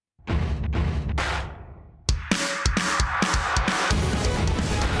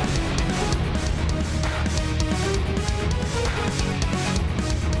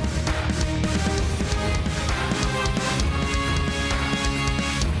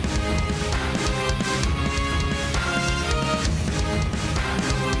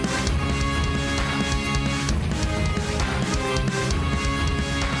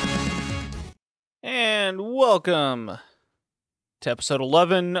Welcome to episode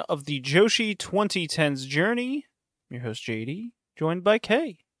 11 of the Joshi 2010s Journey. I'm your host, JD, joined by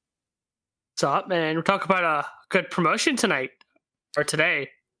Kay. What's up, man? We're talking about a good promotion tonight, or today.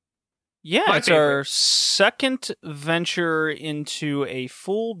 Yeah, it's our second venture into a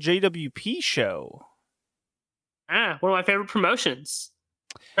full JWP show. One of my favorite promotions.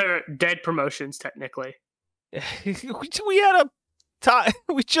 Dead promotions, technically. We had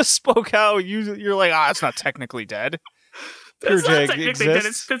we just spoke how you're like, it's not technically dead. It's not technically dead.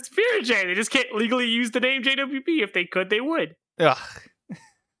 It's Pure J. They just can't legally use the name JWP. If they could, they would. Ugh.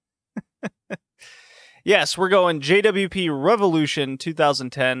 Yes, we're going JWP Revolution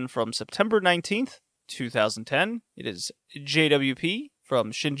 2010 from September 19th, 2010. It is JWP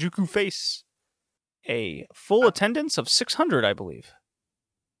from Shinjuku Face. A full attendance of 600, I believe.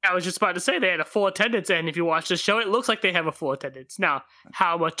 I was just about to say they had a full attendance, and if you watch the show, it looks like they have a full attendance. Now,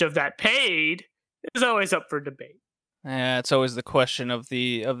 how much of that paid is always up for debate. It's always the question of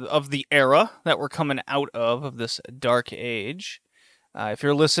the era that we're coming out of this dark age. If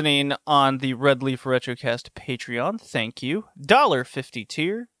you're listening on the Red Leaf Retrocast Patreon, thank you. $1.50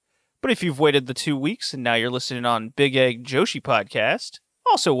 tier. But if you've waited the 2 weeks and now you're listening on Big Egg Joshi Podcast,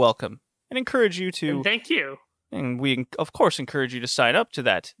 also welcome and encourage you to... And thank you. And we, of course, encourage you to sign up to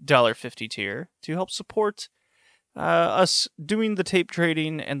that $1.50 tier to help support us doing the tape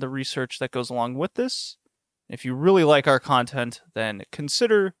trading and the research that goes along with this. If you really like our content, then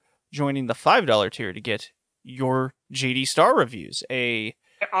consider joining the $5 tier to get your JD Star reviews.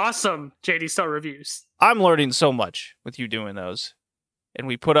 Awesome JD Star reviews. I'm learning so much with you doing those. And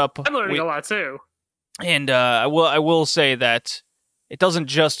we put up... I'm learning a lot too. And I will say that it doesn't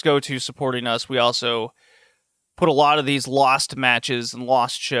just go to supporting us. We also put a lot of these lost matches and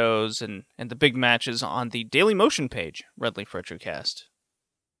lost shows and the big matches on the Daily Motion page, Red Leaf Retrocast.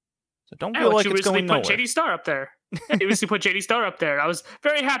 So don't feel like it's going nowhere. Put JD Star up there. You recently put JD Star up there. I was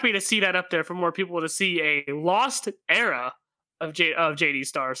very happy to see that up there for more people to see a lost era of JD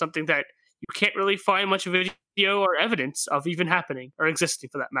Star, something that you can't really find much video or evidence of even happening or existing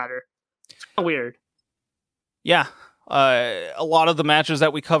for that matter. It's kind of weird. Yeah. A lot of the matches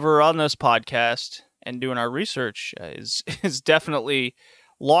that we cover on this podcast and doing our research is definitely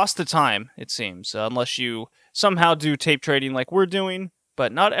lost to time, it seems, unless you somehow do tape trading like we're doing,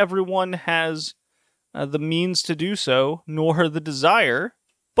 but not everyone has the means to do so, nor the desire.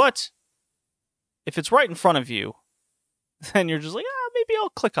 But if it's right in front of you, then you're just like, maybe I'll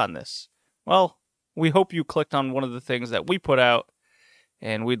click on this. Well, we hope you clicked on one of the things that we put out,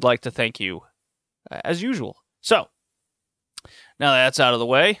 and we'd like to thank you as usual. So, now that that's out of the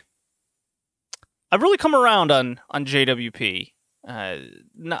way, I've really come around on JWP.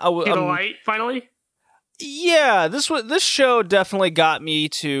 Light, finally? Yeah, this show definitely got me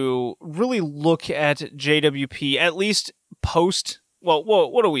to really look at JWP, at least post, what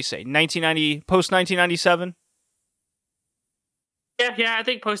do we say, post 1997? Yeah, I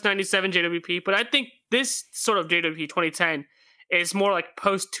think post 97 JWP, but I think this sort of JWP 2010 is more like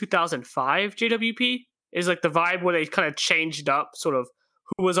post 2005 JWP, is like the vibe where they kind of changed up sort of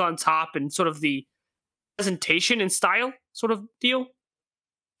who was on top and sort of the presentation and style sort of deal.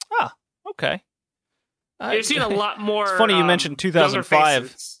 Okay. You've seen a lot more. It's funny you mentioned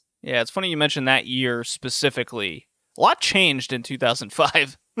 2005. Yeah, it's funny you mentioned that year specifically. A lot changed in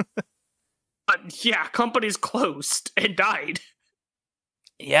 2005. Yeah, companies closed and died.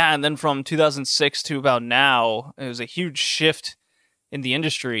 Yeah, and then from 2006 to about now, it was a huge shift in the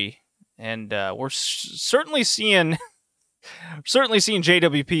industry, and we're certainly seeing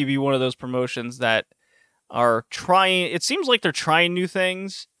JWP be one of those promotions that are trying. It seems like they're trying new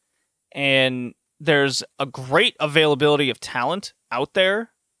things, and there's a great availability of talent out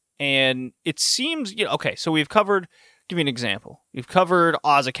there, and it seems, okay, so we've covered, give you an example. We've covered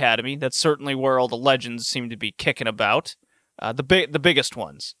Oz Academy. That's certainly where all the legends seem to be kicking about. The biggest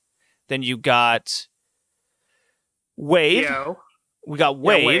ones. Then you got Wave. We got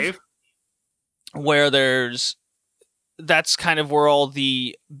Wave, where that's kind of where all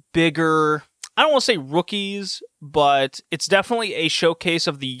the bigger, I don't want to say rookies, but it's definitely a showcase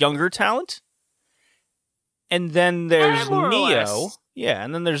of the younger talent. And then there's Neo. Yeah,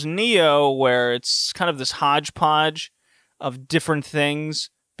 and then there's Neo, where it's kind of this hodgepodge of different things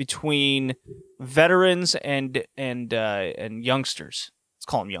between veterans and youngsters. Let's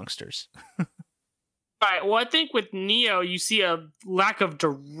call them youngsters. All right. Well, I think with Neo, you see a lack of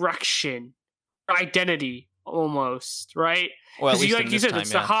direction, or identity, almost, right? Well, at least like you said,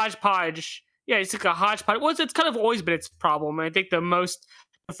 it's a hodgepodge. Yeah, it's like a hodgepodge. Well, it's kind of always been its problem. And I think the most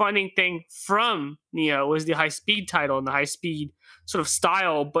defining thing from Neo was the high speed title and the high speed sort of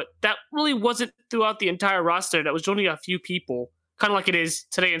style, but that really wasn't throughout the entire roster. That was only a few people, kind of like it is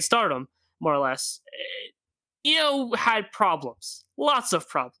today in Stardom, more or less. Neo had problems, lots of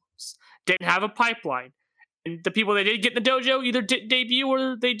problems. Didn't have a pipeline, and the people that did get in the dojo either didn't debut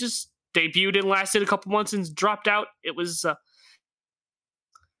or they just debuted and lasted a couple months and dropped out. It was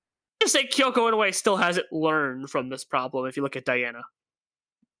just say Kyoko Inoue still hasn't learned from this problem. If you look at Diana.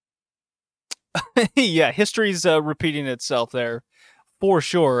 Yeah, history's repeating itself there for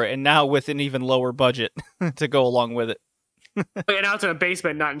sure, and now with an even lower budget to go along with it. And now it's in a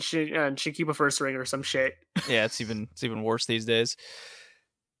basement, not in Shinkiba First Ring or some shit. Yeah, it's even worse these days.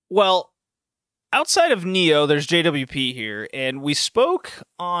 Well, outside of Neo, there's JWP here, and we spoke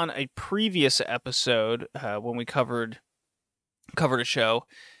on a previous episode when we covered a show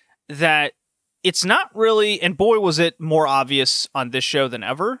that it's not really, and boy was it more obvious on this show than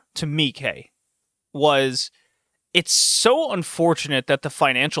ever to me, Kay, was it's so unfortunate that the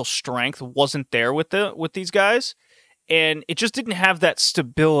financial strength wasn't there with these guys, and it just didn't have that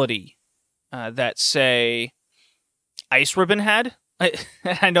stability that, say, Ice Ribbon had.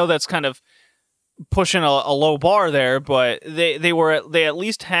 I know that's kind of pushing a low bar there, but they at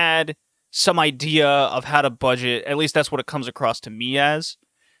least had some idea of how to budget. At least that's what it comes across to me as.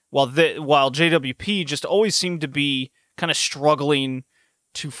 While JWP just always seemed to be kind of struggling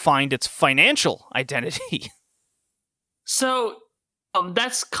to find its financial identity. So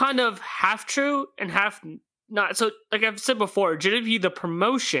that's kind of half true and half not. So like I've said before, JWP, the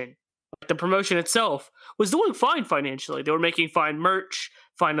promotion itself was doing fine financially. They were making fine merch,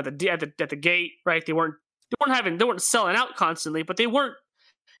 fine at the gate, right? They weren't selling out constantly, but they weren't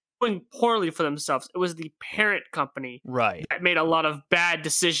doing poorly for themselves. It was the parent company, right, that made a lot of bad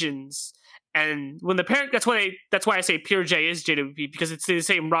decisions. And when the parent, that's why I say Pure J is JWP, because it's the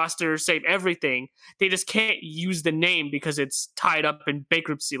same roster, same everything. They just can't use the name because it's tied up in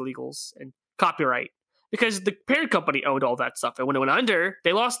bankruptcy legals and copyright. Because the parent company owned all that stuff, and when it went under,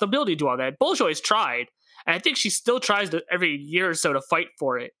 they lost the ability to do all that. Bolshoi's tried, and I think she still tries to every year or so to fight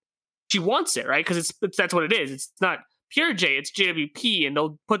for it. She wants it, right? Because that's what it is. It's not Pure J, it's JWP, and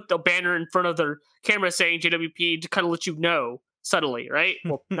they'll put the banner in front of their camera saying JWP to kind of let you know subtly, right?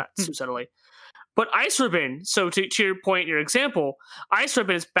 Well, not too subtly. But Ice Ribbon, so to your point, your example, Ice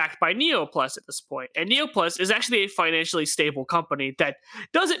Ribbon is backed by Neo Plus at this point. And Neo Plus is actually a financially stable company that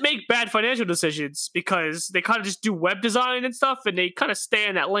doesn't make bad financial decisions because they kind of just do web design and stuff, and they kind of stay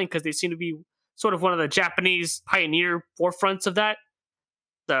in that lane because they seem to be sort of one of the Japanese pioneer forefronts of that.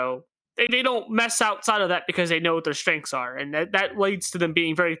 So they don't mess outside of that because they know what their strengths are, and that leads to them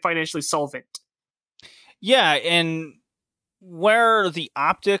being very financially solvent. Yeah, and where the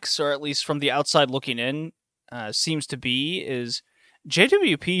optics, or at least from the outside looking in, seems to be is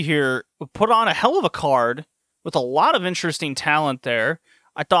JWP here put on a hell of a card with a lot of interesting talent there.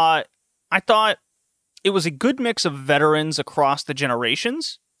 I thought it was a good mix of veterans across the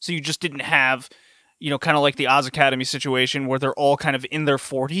generations, so you just didn't have, kind of like the Oz Academy situation where they're all kind of in their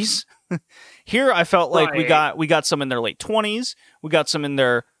 40s. Here, I felt like we got some in their late 20s, we got some in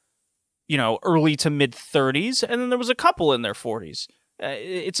their early to mid 30s, and then there was a couple in their 40s.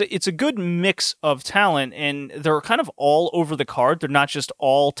 It's a good mix of talent, and they're kind of all over the card. They're not just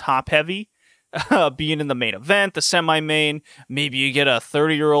all top heavy, being in the main event, the semi-main. Maybe you get a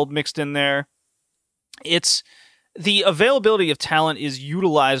 30-year-old mixed in there. It's the availability of talent is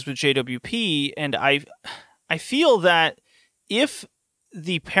utilized with JWP, and I feel that if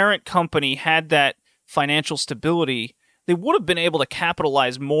the parent company had that financial stability, they would have been able to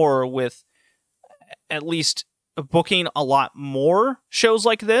capitalize more with at least booking a lot more shows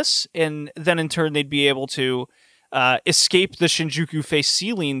like this, and then in turn they'd be able to escape the Shinjuku face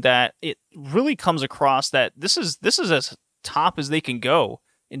ceiling that it really comes across that this is as top as they can go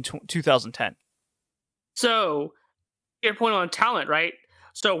in 2010. So, your point on talent, right?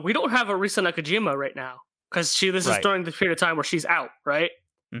 So we don't have Arisa Nakajima right now because this is during the period of time where she's out, right?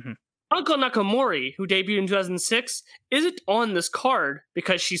 Mm-hmm. Hanako Nakamori, who debuted in 2006, isn't on this card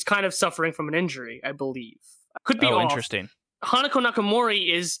because she's kind of suffering from an injury, I believe. Could be off. Interesting. Hanako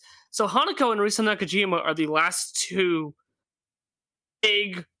Nakamori is... So Hanako and Risa Nakajima are the last two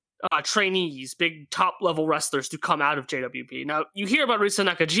big trainees, big top-level wrestlers to come out of JWP. Now, you hear about Risa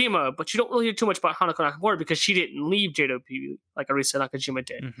Nakajima, but you don't really hear too much about Hanako Nakamori because she didn't leave JWP like Risa Nakajima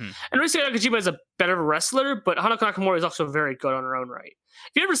did. Mm-hmm. And Risa Nakajima is a better wrestler, but Hanako Nakamori is also very good on her own right.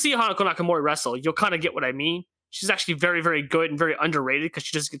 If you ever see Hanako Nakamori wrestle, you'll kind of get what I mean. She's actually very, very good and very underrated because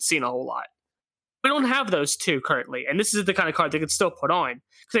she doesn't get seen a whole lot. We don't have those two currently, and this is the kind of card they could still put on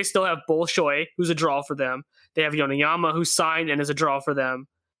because they still have Bolshoi, who's a draw for them. They have Yonayama, who's signed and is a draw for them.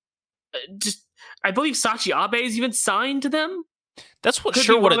 Just, I believe Sachi Abe is even signed to them. That's what Could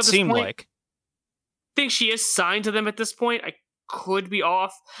sure be what wrong it at this seemed point. like. Think she is signed to them at this point. I could be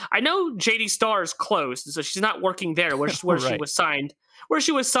off. I know JD Star is closed, so she's not working there. Where she Right. was signed,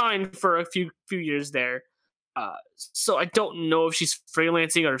 for a few years there. So I don't know if she's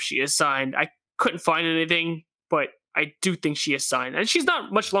freelancing or if she is signed. I couldn't find anything, but I do think she is signed, and she's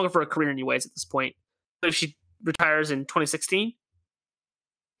not much longer for a career anyways at this point. If she retires in 2016,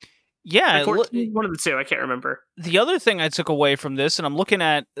 Yeah, 2014, one of the two, I can't remember. the other thing I took away from this, and I'm looking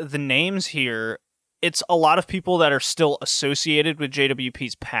at the names here, it's a lot of people that are still associated with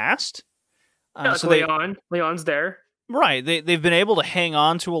JWP's past. Yeah, like So Leon's there. right, they've been able to hang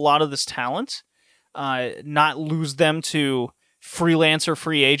on to a lot of this talent, not lose them to freelancer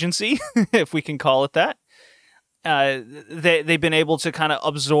free agency, if we can call it that. They've been able to kind of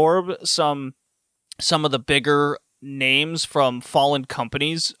absorb some of the bigger names from fallen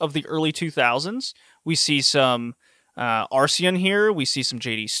companies of the early 2000s. We see some Arceon here. We see some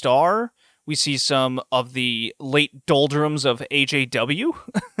JD Star. We see some of the late doldrums of AJW.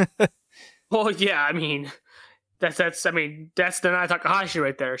 Well, yeah, I mean, that's the Nai Takahashi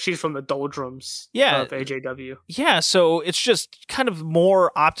right there. She's from the doldrums Yeah. of AJW. Yeah, so it's just kind of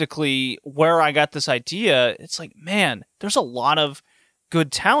more optically where I got this idea. It's like, man, there's a lot of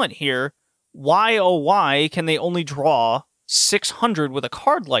good talent here. Why, oh, why can they only draw 600 with a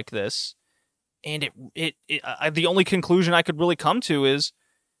card like this? And the only conclusion I could really come to is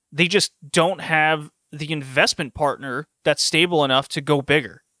they just don't have the investment partner that's stable enough to go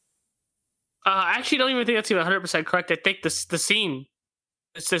bigger. I actually don't even think that's even 100% correct. I think the scene.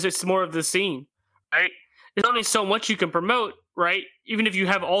 It's more of the scene, right? There's only so much you can promote, right? Even if you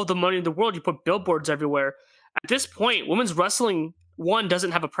have all the money in the world, you put billboards everywhere. At this point, women's wrestling, one,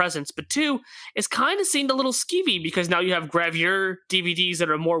 doesn't have a presence, but two, it's kind of seemed a little skeevy because now you have gravure DVDs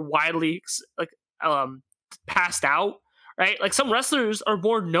that are more widely passed out, right? Like some wrestlers are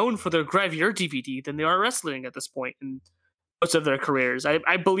more known for their gravure DVD than they are wrestling at this point in most of their careers.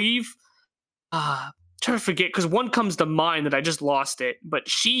 I believe, trying to forget because one comes to mind that I just lost it, but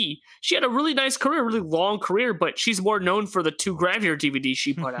she had a really nice career, really long career, but she's more known for the 2 gravure DVDs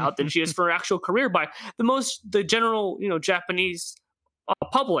she put out than she is for her actual career by the general Japanese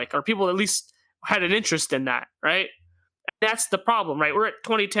public, or people that at least had an interest in that, right? That's the problem, right? We're at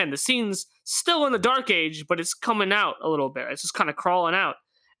 2010. The scene's still in the dark age, but it's coming out a little bit. It's just kind of crawling out.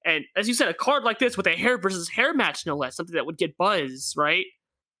 And as you said, a card like this with a hair versus hair match, no less, something that would get buzz, right?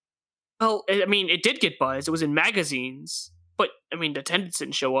 Well, I mean, it did get buzz. It was in magazines, but I mean, the attendance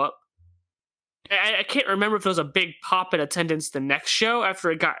didn't show up. I can't remember if there was a big pop in attendance the next show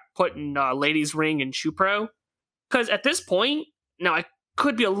after it got put in Ladies Ring and Shoe Pro. Because at this point, now I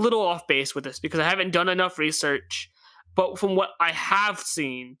could be a little off base with this because I haven't done enough research, but from what I have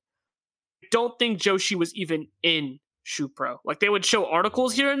seen, I don't think Joshi was even in Shoe Pro. Like they would show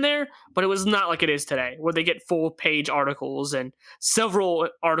articles here and there, but it was not like it is today, where they get full page articles and several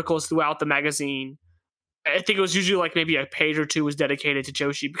articles throughout the magazine. I think it was usually like maybe a page or two was dedicated to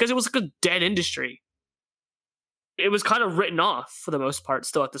Joshi because it was like a dead industry. It was kind of written off for the most part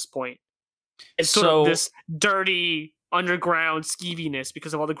still at this point. It's sort of this dirty underground skeeviness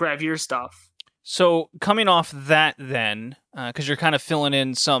because of all the gravure stuff. So coming off that then, because you're kind of filling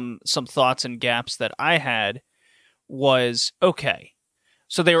in some thoughts and gaps that I had, was, okay,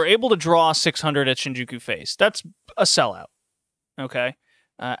 so they were able to draw 600 at Shinjuku Face. That's a sellout. Okay.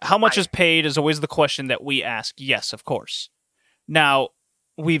 How much is paid is always the question that we ask. Yes, of course. Now,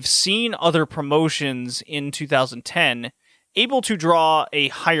 we've seen other promotions in 2010 able to draw a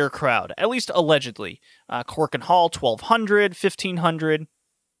higher crowd, at least allegedly. Cork Hall, 1,200, 1,500.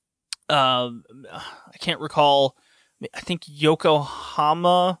 I can't recall. I think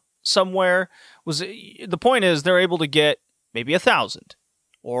Yokohama somewhere was. The point is, they're able to get maybe 1,000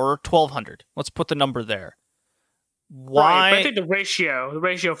 or 1,200. Let's put the number there. Why? Right, but I think the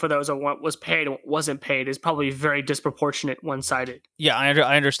ratio for those what was paid and what wasn't paid is probably very disproportionate, one-sided. Yeah, I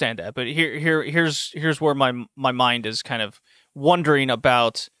understand that, but here's where my mind is kind of wondering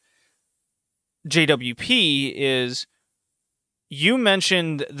about JWP is. You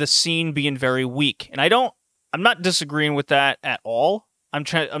mentioned the scene being very weak, and I'm not disagreeing with that at all. I'm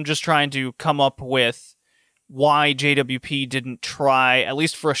just trying to come up with why JWP didn't try, at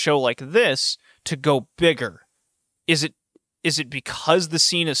least for a show like this, to go bigger. Is it because the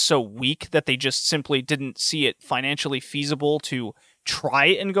scene is so weak that they just simply didn't see it financially feasible to try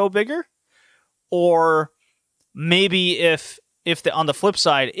and go bigger? Or maybe if on the flip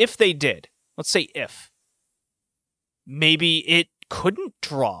side, if they did, let's say if, maybe it couldn't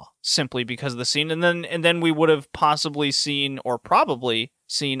draw simply because of the scene, and then we would have possibly seen, or probably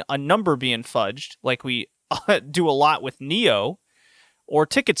seen a number being fudged, like we do a lot with Neo, or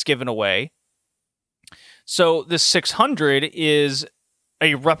tickets given away. So this 600 is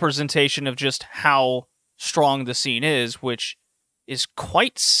a representation of just how strong the scene is, which is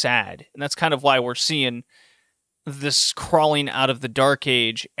quite sad. And that's kind of why we're seeing this crawling out of the Dark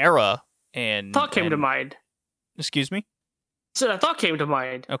Age era. And thought came to mind. Excuse me? So a thought came to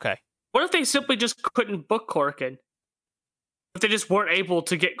mind. Okay. What if they simply just couldn't book Korakuen? If they just weren't able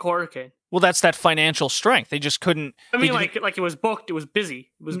to get Korakuen? Well, that's that financial strength. They just couldn't. I mean, like it was booked. It was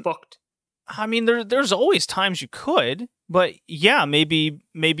busy. It was booked. I mean, there's always times you could, but yeah, maybe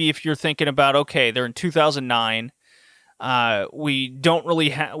if you're thinking about, okay, they're in 2009. We don't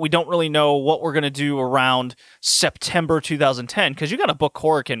really know what we're gonna do around September 2010 because you got to book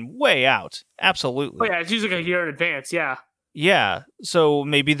Korakuen way out. Absolutely. Oh yeah, it's usually like a year in advance. Yeah. Yeah. So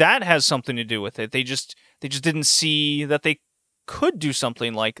maybe that has something to do with it. They just didn't see that they could do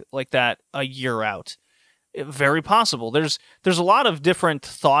something like that a year out. Very possible. There's a lot of different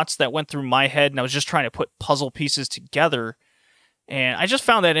thoughts that went through my head, and I was just trying to put puzzle pieces together, and I just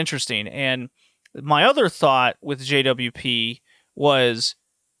found that interesting. And my other thought with JWP was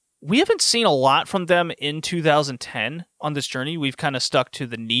we haven't seen a lot from them in 2010 on this journey. We've kind of stuck to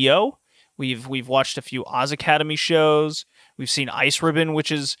the Neo. We've watched a few Oz Academy shows. We've seen Ice Ribbon,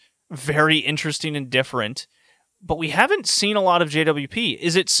 which is very interesting and different. But we haven't seen a lot of JWP.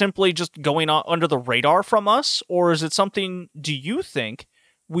 Is it simply just going on under the radar from us? Or is it something, do you think,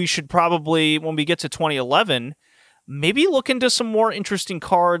 we should probably, when we get to 2011, maybe look into some more interesting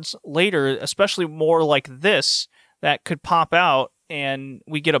cards later, especially more like this, that could pop out and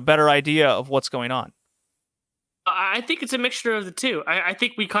we get a better idea of what's going on? I think it's a mixture of the two. I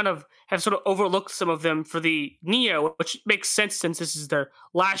think we kind of have sort of overlooked some of them for the Neo, which makes sense since this is their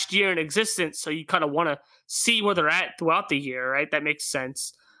last year in existence. So you kind of want to see where they're at throughout the year, right? That makes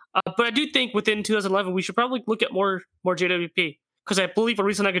sense. But I do think within 2011, we should probably look at more JWP because I believe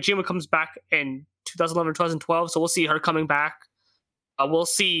Arisa Nakajima comes back in 2011, 2012. So we'll see her coming back. We'll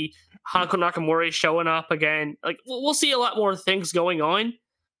see Hanako Nakamori showing up again. Like we'll see a lot more things going on.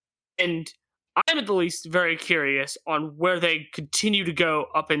 And I'm at the least very curious on where they continue to go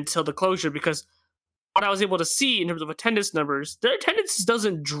up until the closure because what I was able to see in terms of attendance numbers, their attendance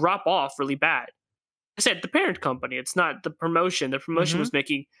doesn't drop off really bad. I said the parent company, it's not the promotion. The promotion was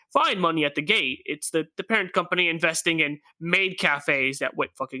making fine money at the gate. It's the parent company investing in maid cafes that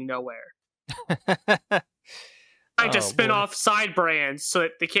went fucking nowhere. Trying to spin off side brands so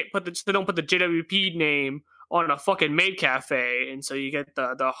that they don't put the JWP name on a fucking maid cafe, and so you get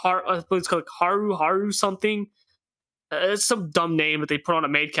the it's called Haru something. It's some dumb name that they put on a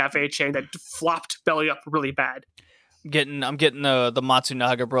maid cafe chain that flopped belly up really bad. I'm getting the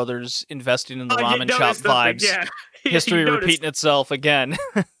Matsunaga brothers investing in the ramen shop vibes. Yeah. History repeating itself again.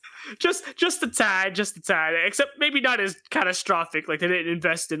 just a tad. Except maybe not as catastrophic. Like they didn't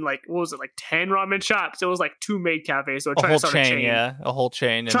invest in like what was it, like 10 ramen shops? It was like 2 maid cafes. So a whole chain, yeah, a whole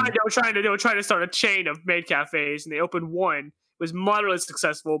chain. They were trying to start a chain of maid cafes, and they opened one. It was moderately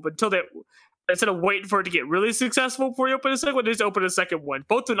successful, but instead of waiting for it to get really successful before you open a second one, they just opened a second one.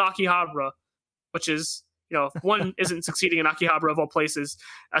 Both in Akihabara, which is, if one isn't succeeding in Akihabara of all places,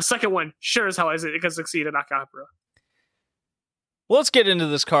 a second one sure as hell it can succeed in Akihabara. Well, let's get into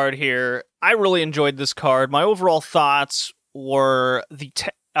this card here. I really enjoyed this card. My overall thoughts were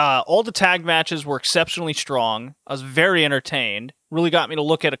all the tag matches were exceptionally strong. I was very entertained. Really got me to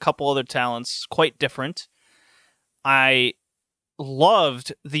look at a couple other talents, quite different. I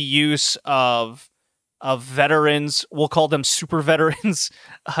loved the use of veterans. We'll call them super veterans.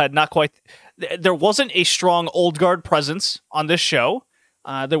 Not quite. There wasn't a strong old guard presence on this show.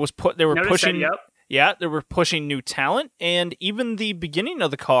 They were pushing. Yep. Yeah, they were pushing new talent, and even the beginning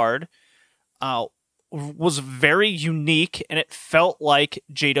of the card was very unique, and it felt like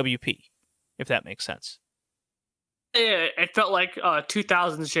JWP, if that makes sense. Yeah, it felt like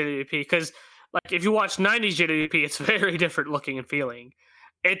 2000s JWP, because like if you watch 90s JWP, it's very different looking and feeling.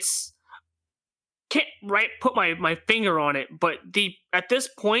 Can't put my finger on it, but at this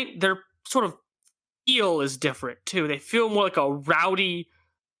point, their sort of feel is different too. They feel more like a rowdy,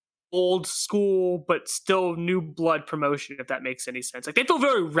 old school, but still new blood promotion, if that makes any sense. Like they feel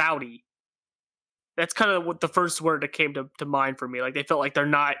very rowdy. That's kind of what the first word that came to mind for me. Like they felt like they're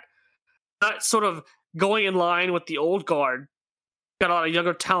not sort of going in line with the old guard. Got a lot of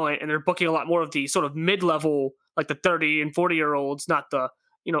younger talent, and they're booking a lot more of the sort of mid-level, like the 30 and 40-year-olds, not the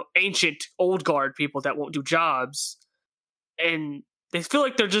ancient old guard people that won't do jobs. And they feel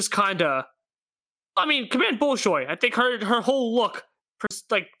like they're just kind of, Command Bolshoi, I think her whole look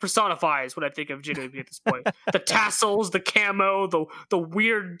like personifies what I think of JWP at this point. The tassels, the camo, the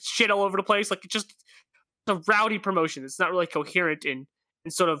weird shit all over the place. Like, it's just a rowdy promotion. It's not really coherent in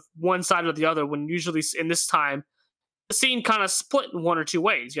sort of one side or the other. When usually in this time, the scene kind of split in one or two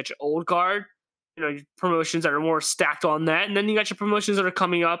ways. You got your old guard, promotions that are more stacked on that, and then you got your promotions that are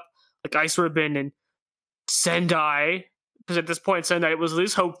coming up, like Ice Ribbon and Sendai. Because at this point, Sendai was at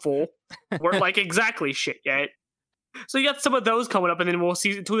least hopeful. Weren't like exactly shit yet. So you got some of those coming up, and then we'll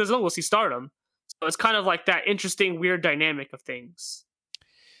see 2 years ago, we'll see Stardom. So it's kind of like that interesting, weird dynamic of things.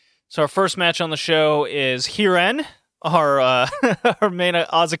 So our first match on the show is Hiren, our our main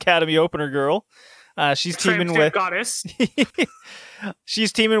Oz Academy opener girl. She's teaming with goddess.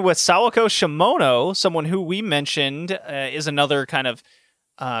 She's teaming with Sawako Shimono, someone who we mentioned is another kind of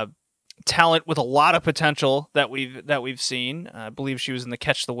talent with a lot of potential that we've seen. I believe she was in the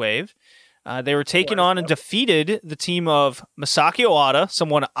Catch the Wave. They were taking on and defeated the team of Masaki Owada,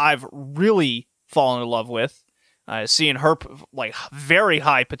 someone I've really fallen in love with. Seeing her like very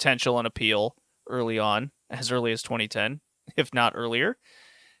high potential and appeal early on, as early as 2010, if not earlier.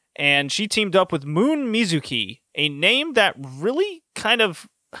 And she teamed up with Moon Mizuki, a name that really kind of,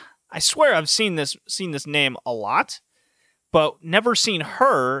 I swear I've seen this name a lot, but never seen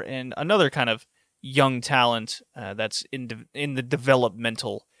her in another kind of young talent that's in the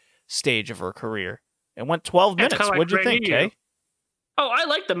developmental stage of her career. It went 12 minutes. Like what'd you think, Kay? Oh, I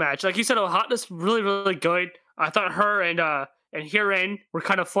liked the match. Like you said, Hotness really, really good. I thought her and Hiren were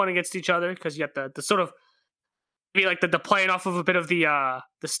kind of fun against each other because you got the sort of be like the playing off of a bit of the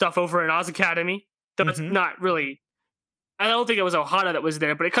stuff over in Oz Academy. Though it's not really. I don't think it was Ohana that was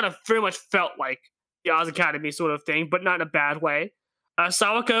there, but it kind of very much felt like the Oz Academy sort of thing, but not in a bad way.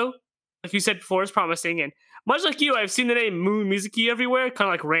 Sawako, like you said before, is promising, and much like you, I've seen the name Moon Mizuki everywhere, kind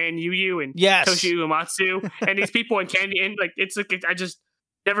of like Ran Yu and Toshi Uematsu, and these people in Candy, and like it's like I just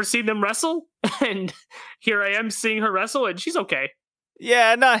never seen them wrestle, and here I am seeing her wrestle, and she's okay.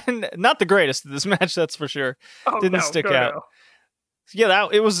 Yeah, not the greatest of this match, that's for sure. Didn't stick out. No. Yeah,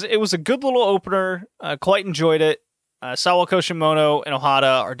 it was a good little opener. Quite enjoyed it. Sawako Shimono and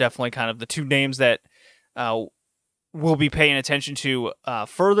Ohada are definitely kind of the two names that we'll be paying attention to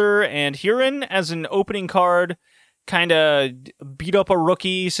further. And Hiren, as an opening card, kind of beat up a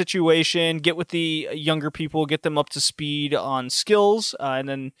rookie situation, get with the younger people, get them up to speed on skills, and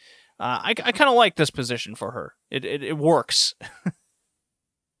then I kind of like this position for her. It works.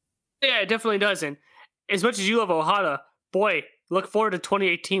 Yeah, it definitely does. And as much as you love Ohada, boy, look forward to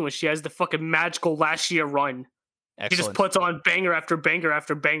 2018 when she has the fucking magical last year run. Excellent. She just puts on banger after banger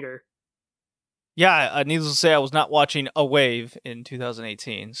after banger. Yeah, needless to say, I was not watching A Wave in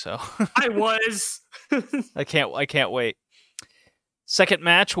 2018, so I was. I can't wait. Second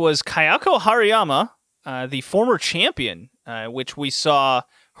match was Kayako Hariyama, the former champion, which we saw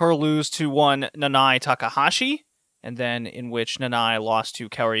her lose to one Nanae Takahashi, and then in which Nanae lost to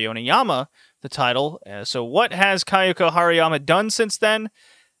Kaori Yoneyama the title. So what has Kayako Hariyama done since then?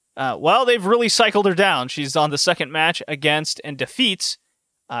 Well, they've really cycled her down. She's on the second match against and defeats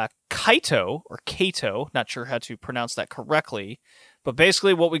Kaito, or Kato, not sure how to pronounce that correctly. But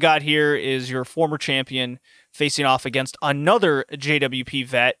basically what we got here is your former champion facing off against another JWP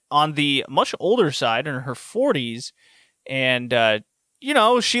vet on the much older side, in her 40s. And,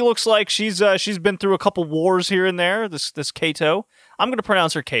 she looks like she's been through a couple wars here and there, this Kato. I'm going to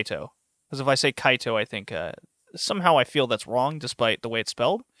pronounce her Kato, because if I say Kaito, I think somehow I feel that's wrong, despite the way it's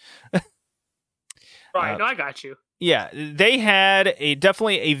spelled. Right, no, I got you. Yeah, they had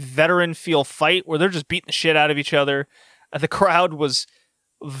definitely a veteran feel fight where they're just beating the shit out of each other. The crowd was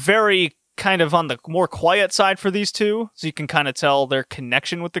very kind of on the more quiet side for these two, so you can kind of tell their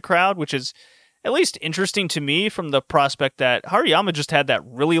connection with the crowd, which is at least interesting to me from the prospect that Hariyama just had that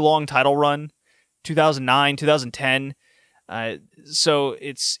really long title run, 2009, 2010. So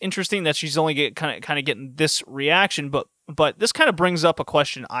it's interesting that she's only kind of getting this reaction, but this kind of brings up a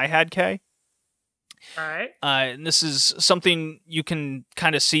question I had, Kay. All right. And this is something you can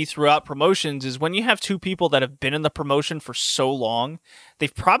kind of see throughout promotions, is when you have two people that have been in the promotion for so long,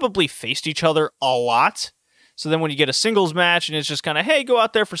 they've probably faced each other a lot. So then when you get a singles match and it's just kind of, hey, go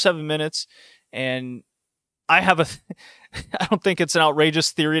out there for 7 minutes. And I have I don't think it's an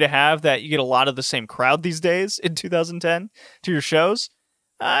outrageous theory to have that you get a lot of the same crowd these days in 2010 to your shows.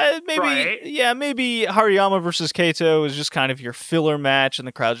 Maybe Hariyama versus Kato is just kind of your filler match, and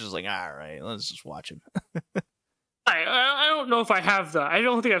the crowd's just like, all right, let's just watch him. I don't know if I have I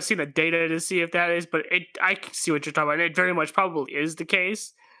don't think I've seen the data to see if that is, but I can see what you're talking about. And it very much probably is the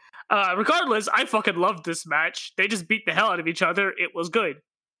case. Regardless, I fucking loved this match. They just beat the hell out of each other. It was good.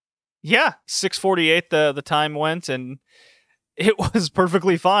 Yeah, 6:48 the time went, and it was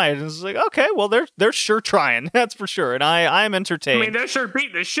perfectly fine. And it's like, okay, well, they're sure trying. That's for sure. And I am entertained. I mean, they're sure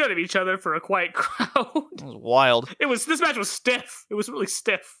beating the shit out of each other for a quiet crowd. It was wild. This match was stiff. It was really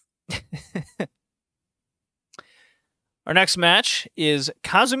stiff. Our next match is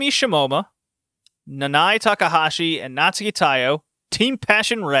Kazumi Shimoma, Nanai Takahashi, and Natsuki Taiyo, Team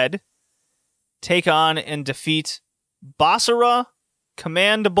Passion Red, take on and defeat Basara,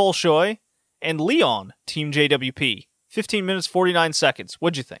 Command Bolshoi, and Leon, Team JWP. 15 minutes, 49 seconds.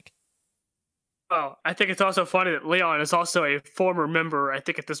 What'd you think? Oh, I think it's also funny that Leon is also a former member, I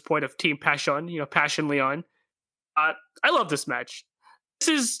think, at this point of Team Passion, Passion Leon. I love this match.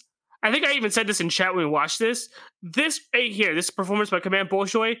 I think I even said this in chat when we watched this. This right here, this performance by Command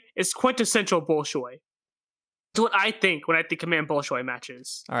Bolshoi is quintessential Bolshoi. That's what I think when I think Command Bolshoi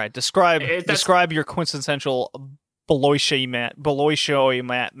matches. All right, describe your quintessential Bolshoi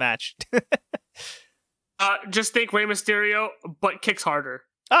match. Just think Rey Mysterio, but kicks harder.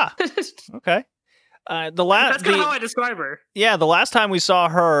 Okay. That's kind of how I describe her. Yeah, the last time we saw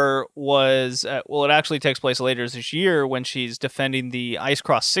her was, it actually takes place later this year when she's defending the Ice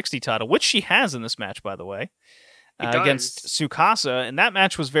Cross 60 title, which she has in this match, by the way, against Tsukasa. And that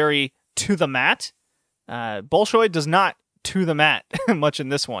match was very to the mat. Bolshoi does not to the mat much in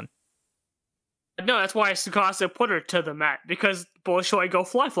this one. No, that's why Tsukasa put her to the mat, because Bolshoi go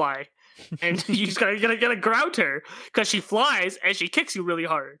fly. And you just gotta ground her, because she flies and she kicks you really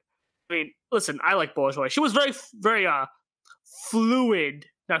hard. I mean, listen, I like Bolshoi. She was very, very not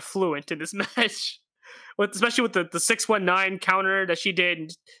fluent in this match, especially with the 619 counter that she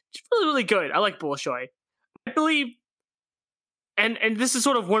did. She's really, really good. I like Bolshoi. I believe, and this is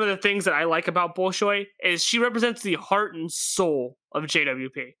sort of one of the things that I like about Bolshoi, is she represents the heart and soul of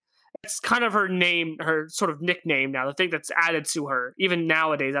JWP. That's kind of her name, her sort of nickname now, the thing that's added to her, even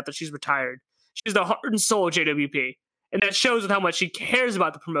nowadays after she's retired. She's the heart and soul of JWP. And that shows with how much she cares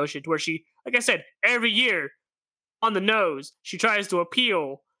about the promotion, to where she, like I said, every year on the nose, she tries to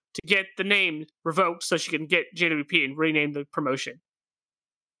appeal to get the name revoked so she can get JWP and rename the promotion.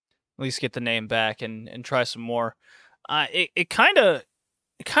 At least get the name back and try some more. It kind of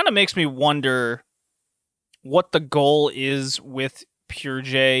makes me wonder what the goal is with Pure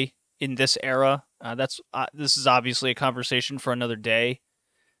J in this era. This is obviously a conversation for another day.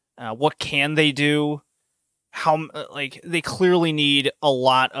 What can they do? How they clearly need a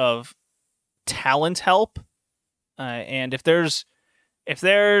lot of talent help, and if there's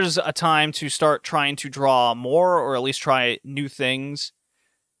a time to start trying to draw more, or at least try new things,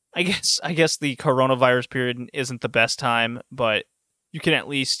 I guess the coronavirus period isn't the best time, but you can at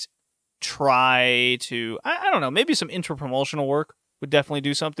least try to, I don't know, maybe some inter-promotional work would definitely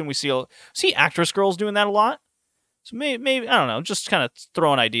do something. We see actress girls doing that a lot, so maybe I don't know, just kind of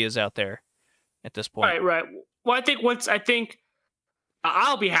throwing ideas out there at this point. Right. Well, I think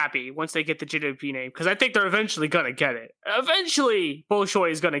I'll be happy once they get the JWP name, because I think they're eventually gonna get it. Eventually, Bolshoi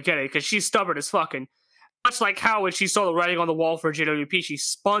is gonna get it, because she's stubborn as fucking. Much like how when she saw the writing on the wall for JWP, she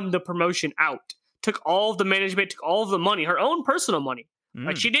spun the promotion out, took all of the management, took all of the money, her own personal money.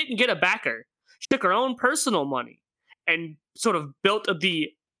 Like, she didn't get a backer. She took her own personal money and sort of built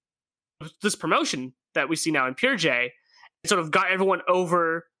this promotion that we see now in Pure J, and sort of got everyone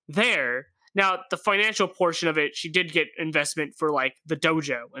over there. Now, the financial portion of it, she did get investment for, like, the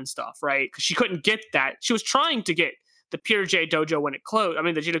dojo and stuff, right? Because she couldn't get that. She was trying to get the Pure J dojo when it closed. I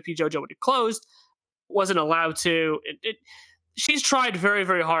mean, the JWP dojo when it closed, wasn't allowed to. She's tried very,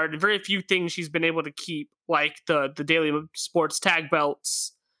 very hard, and very few things she's been able to keep, like the daily sports tag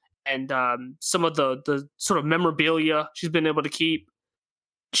belts and some of the sort of memorabilia she's been able to keep.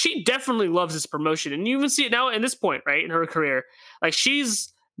 She definitely loves this promotion, and you even see it now in this point, right, in her career. Like,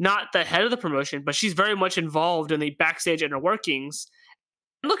 she's not the head of the promotion, but she's very much involved in the backstage inner workings.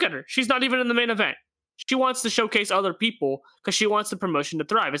 And look at her. She's not even in the main event. She wants to showcase other people because she wants the promotion to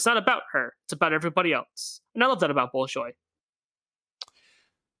thrive. It's not about her. It's about everybody else. And I love that about Bolshoi.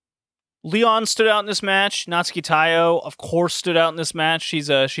 Leon stood out in this match. Natsuki Taiyo, of course, stood out in this match. She's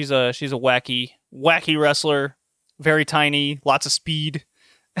a wacky wrestler. Very tiny, lots of speed.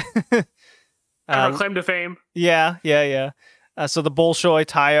 Her claim to fame. Yeah. So the Bolshoi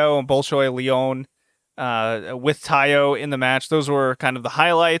Taiyo and Bolshoi Leon with Taiyo in the match, those were kind of the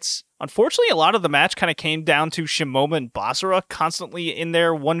highlights. Unfortunately, a lot of the match kind of came down to Shimoma and Basara constantly in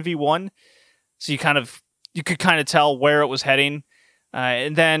their 1v1. So you could kind of tell where it was heading.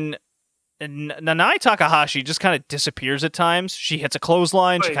 And then Nanai Takahashi just kind of disappears at times. She hits a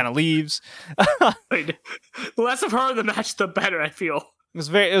clothesline, she kind of leaves. The less of her in the match, the better, I feel. It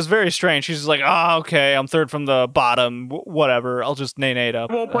was very strange. She's just like, okay, I'm third from the bottom. Whatever, I'll just nay it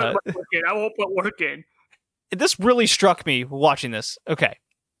up. I won't put work in. this really struck me watching this. Okay.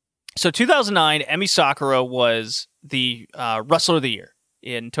 So 2009, Emi Sakura was the Wrestler of the Year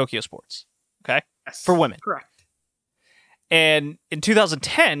in Tokyo Sports. Okay. Yes, For women. correct. And in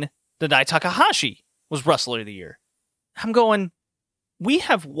 2010, Nanai Takahashi was Wrestler of the Year. I'm going, we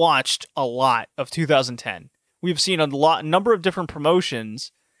have watched a lot of 2010. We've seen a number of different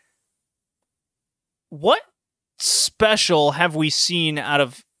promotions. What special have we seen out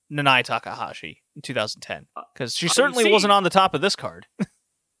of Nanai Takahashi in 2010? Because she certainly wasn't on the top of this card.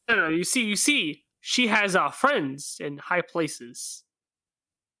 No, you see, she has her in high places.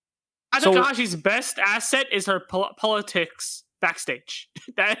 Takahashi's best asset is her politics backstage.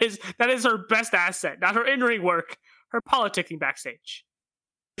 That is her best asset, not her in-ring work, her politicking backstage.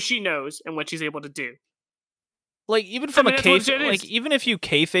 She knows and what she's able to do. Like even from a kayfabe, like even if you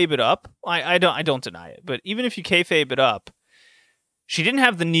kayfabe it up, I don't deny it, but even if you kayfabe it up, she didn't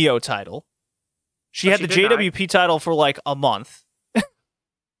have the Neo title. She had the JWP title for like a month.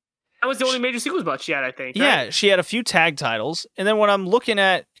 That was the only major singles belt she had, I think. Yeah, right? she had a few tag titles, and then when I'm looking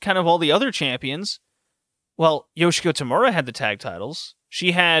at kind of all the other champions, well, Yoshiko Tamura had the tag titles.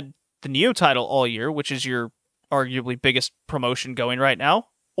 She had the Neo title all year, which is your arguably biggest promotion going right now.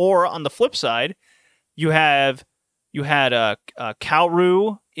 Or on the flip side, you had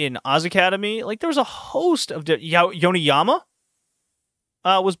Kaoru in Oz Academy. Like there was a host of Yoneyama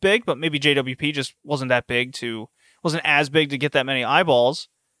was big, but maybe JWP just wasn't as big to get that many eyeballs.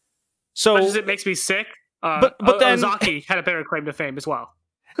 So much as it makes me sick, but then Ozaki had a better claim to fame as well.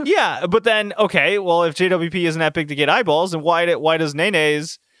 Yeah, but then okay, well if JWP isn't that big to get eyeballs, then why does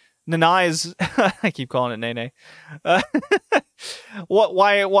Nanai's I keep calling it Nene.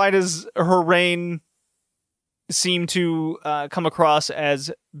 Why does her reign seem to come across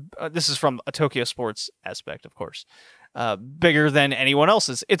as this is from a Tokyo Sports aspect, of course, bigger than anyone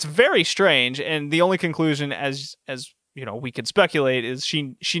else's? It's very strange, and the only conclusion, as you know, we could speculate, is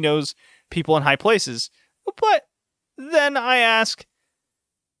she knows people in high places. But then I ask,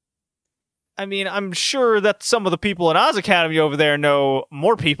 I mean, I'm sure that some of the people in Oz Academy over there know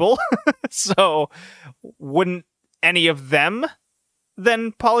more people, so wouldn't any of them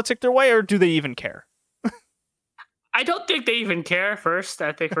then politic their way, or do they even care? I don't think they even care, first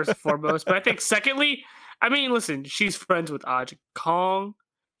and foremost. But I think secondly, I mean, listen, she's friends with Aja Kong.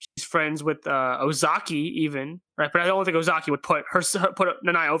 She's friends with Ozaki even, right? But I don't think Ozaki would put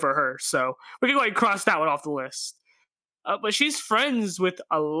Nanai over her. So we can go ahead and cross that one off the list. But she's friends with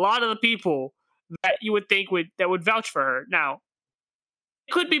a lot of the people that you would think would vouch for her. Now,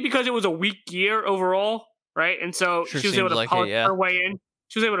 it could be because it was a weak year overall, right? And so she was able to polish her way in.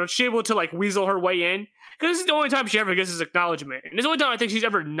 She was able to like weasel her way in. Because this is the only time she ever gets this acknowledgement. And this is the only time I think she's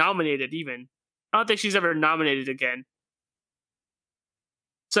ever nominated even. I don't think she's ever nominated again.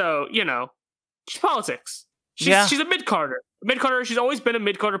 So, you know, she's politics. She's a mid-carder. She's always been a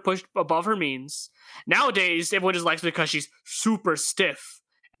mid-carder pushed above her means. Nowadays, everyone just likes her because she's super stiff.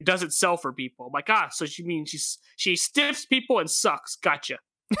 Doesn't sell for people. I'm like, so she means she stiffs people and sucks. Gotcha.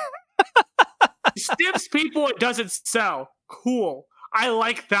 She stiffs people and doesn't sell. Cool. I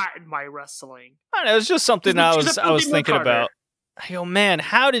like that in my wrestling. I don't know, it was just something I was thinking about. I go, man,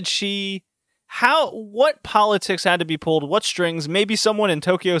 what politics had to be pulled? What strings? Maybe someone in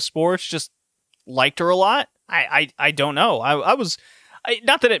Tokyo Sports just liked her a lot. I don't know. I was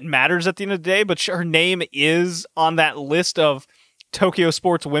not that it matters at the end of the day, but her name is on that list of Tokyo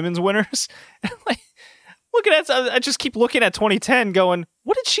Sports women's winners. Like, looking at, I just keep looking at 2010, going,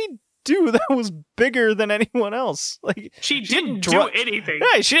 what did she do that was bigger than anyone else? Like she didn't do anything.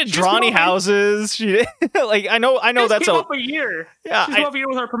 Yeah, she didn't draw any houses. She did, like I know that's came up a year. Yeah, she's came up a year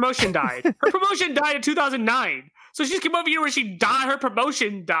when her promotion died. Her promotion died in 2009. So she's came up a year where she died. Her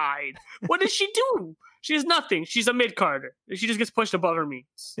promotion died. What did she do? She has nothing. She's a mid-carder. She just gets pushed above her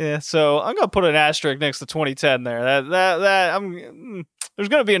means. Yeah, so I'm gonna put an asterisk next to 2010 there. There's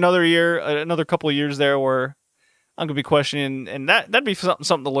gonna be another year, another couple of years there where I'm gonna be questioning, and that'd be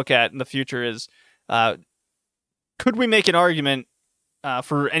something to look at in the future. Is could we make an argument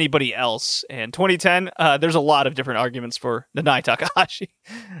for anybody else? And 2010, there's a lot of different arguments for Nanai Takahashi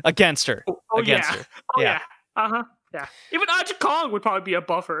against her. Against her. Yeah. Yeah. Even Aja Kong would probably be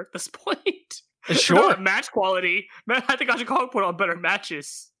above her at this point. Sure. Match quality. Man, I think Aja Kong put on better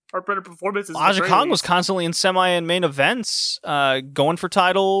matches or better performances. Aja Kong was constantly in semi and main events, going for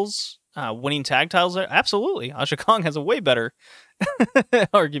titles, winning tag titles. Absolutely. Aja Kong has a way better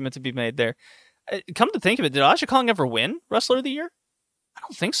argument to be made there. Come to think of it, did Aja Kong ever win Wrestler of the Year? I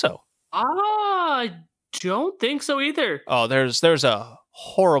don't think so. I don't think so either. Oh, there's a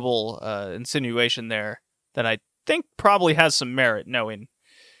horrible insinuation there that I think probably has some merit, knowing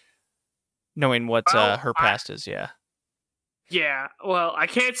knowing what Well, her past is. Yeah. Yeah, well, I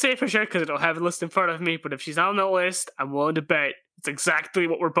can't say for sure because I don't have a list in front of me, but if she's on the list, I'm willing to bet it's exactly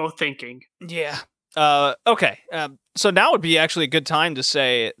what we're both thinking. Yeah. Okay. So now would be actually a good time to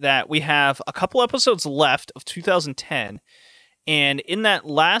say that we have a couple episodes left of 2010, and in that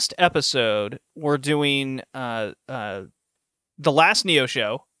last episode, we're doing the last Neo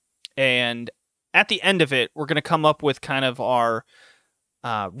show, and at the end of it, we're going to come up with kind of our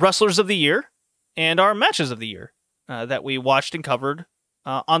wrestlers of the year and our matches of the year that we watched and covered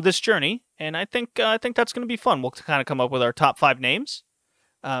on this journey, and I think that's going to be fun. We'll kind of come up with our top 5 names,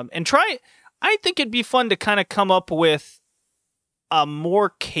 and try. I think it'd be fun to kind of come up with a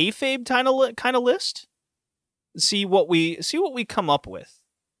more kayfabe kind of list. See what we come up with.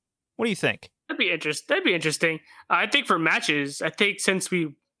 What do you think? That'd be interesting. I think for matches, I think since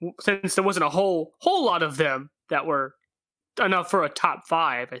there wasn't a whole lot of them that were enough for a top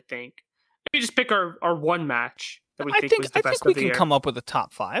 5, I think maybe just pick our one match that we think was the best of the year. I think we can come up with a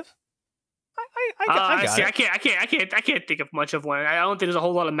top 5. I got see. it. I can't think of much of one. I don't think there's a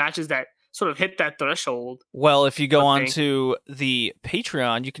whole lot of matches that sort of hit that threshold. Well, if you go on to the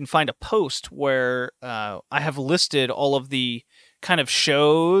Patreon, you can find a post where I have listed all of the kind of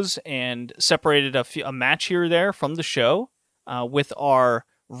shows and separated a match here or there from the show with our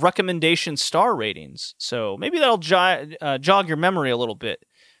recommendation star ratings. So maybe that'll jog your memory a little bit,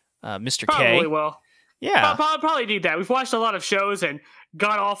 Mr. K. Probably will. Yeah. I'll probably need that. We've watched a lot of shows and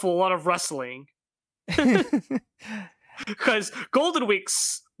got off a lot of wrestling. Because Golden Week.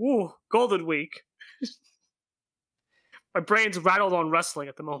 My brain's rattled on wrestling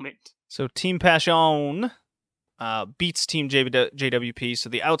at the moment. So Team Passion beats Team JWP. So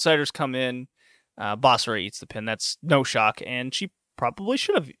the outsiders come in. Basra eats the pin. That's no shock. And she probably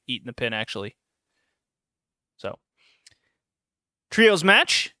should have eaten the pin, actually. So, trios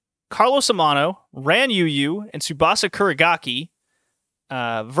match. Carlos Amano, Ran Yu, and Tsubasa Kuragaki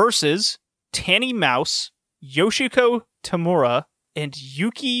versus Tanny Mouse, Yoshiko Tamura, and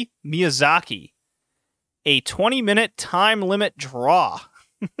Yuki Miyazaki. A 20-minute time limit draw.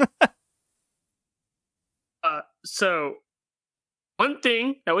 So, one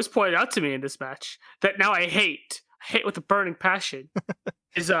thing that was pointed out to me in this match that now I hate with a burning passion,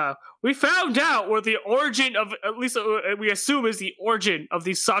 is we found out where the origin of, at least we assume is the origin of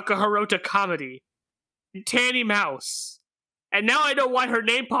the Sakahirota comedy, Tanny Mouse. And now I know why her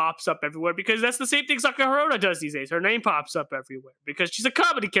name pops up everywhere, because that's the same thing Sakahirota does these days. Her name pops up everywhere because she's a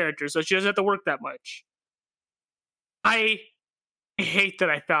comedy character, so she doesn't have to work that much. I hate that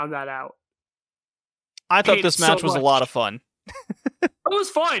I found that out. I thought this match was a lot of fun. It was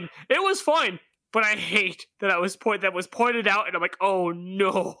fun, but I hate that that was pointed out, and I'm like, oh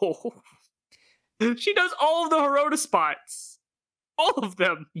no. She does all of the Hirota spots. All of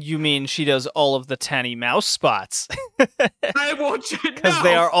them. You mean she does all of the Tanny Mouse spots? I want you to know. Because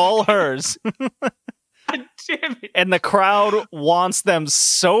they are all hers. God damn it. And the crowd wants them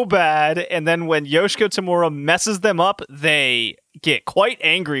so bad, and then when Yoshiko Tamura messes them up, they get quite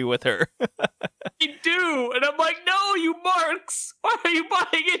angry with her. They do, and I'm like, no, you marks. Why are you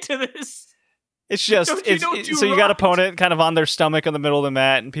buying into this? It's just, so you got opponent kind of on their stomach in the middle of the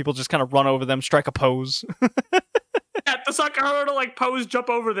mat, and people just kind of run over them, strike a pose. Yeah, the Sakahirota pose jump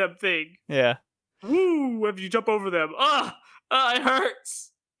over them thing. Yeah. Woo, if you jump over them. It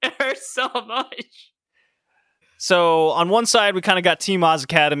hurts. It hurts so much. So on one side, we kind of got Team Oz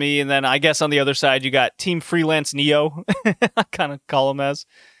Academy, and then I guess on the other side, you got Team Freelance Neo. I kind of call them as.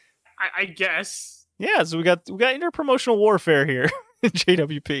 I guess. Yeah, so we got interpromotional warfare here in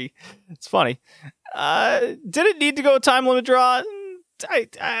JWP. It's funny. Did it need to go a time limit draw?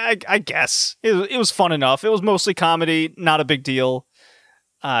 I guess it was fun enough. It was mostly comedy, not a big deal.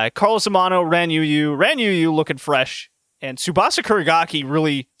 Carlos Amano, Ran Yu looking fresh, and Tsubasa Kuragaki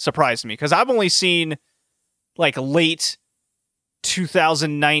really surprised me because I've only seen like late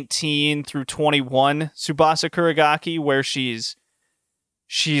 2019 through 21 Tsubasa Kuragaki, where she's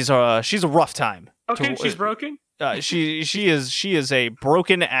a rough time. Okay, she's broken. She is a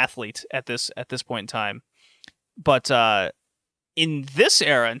broken athlete at this point in time, but in this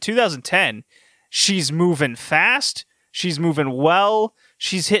era in 2010, she's moving fast. She's moving well.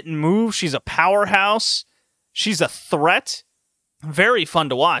 She's hitting moves. She's a powerhouse. She's a threat. Very fun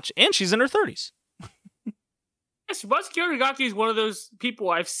to watch, and she's in her 30s. Tsubasa Kuragaki is one of those people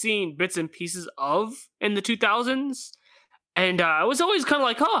I've seen bits and pieces of in the 2000s. And I was always kind of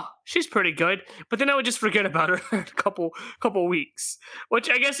like, oh, she's pretty good. But then I would just forget about her in a couple weeks. Which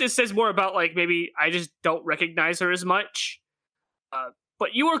I guess it says more about, like, maybe I just don't recognize her as much.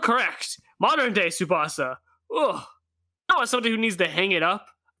 But you were correct. Modern day Tsubasa. Ugh. Not somebody who needs to hang it up.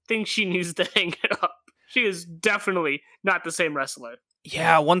 I think she needs to hang it up. She is definitely not the same wrestler.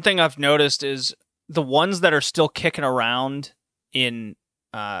 Yeah, one thing I've noticed is the ones that are still kicking around in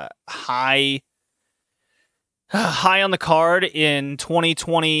high on the card in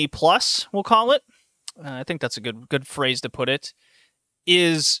 2020 plus, we'll call it. I think that's a good phrase to put it.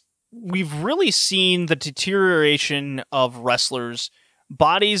 Is we've really seen the deterioration of wrestlers'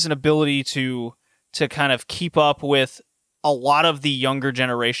 bodies and ability to kind of keep up with a lot of the younger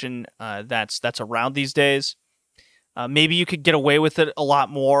generation that's around these days. Maybe you could get away with it a lot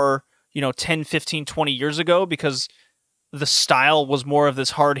more, 10, 15, 20 years ago because the style was more of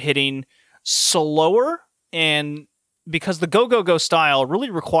this hard-hitting, slower, and because the go style really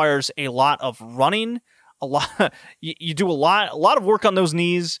requires a lot of running, a lot you do a lot of work on those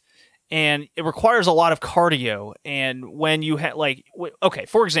knees, and it requires a lot of cardio. And when you have okay,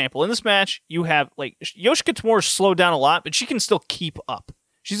 for example, in this match, you have Yoshika Tamura slowed down a lot, but she can still keep up.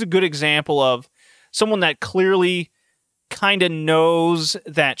 She's a good example of someone that clearly kind of knows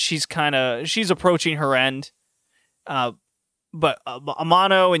that she's approaching her end. But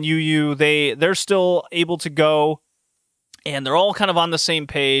Amano and Yu, they're still able to go, and they're all kind of on the same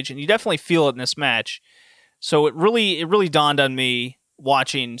page, and you definitely feel it in this match. So it really dawned on me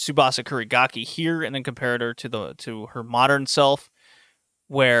watching Tsubasa Kurigaki here, and then compared her to her modern self,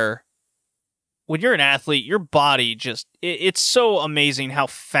 where when you're an athlete, your body it's so amazing how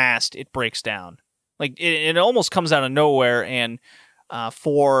fast it breaks down. Like it almost comes out of nowhere. And I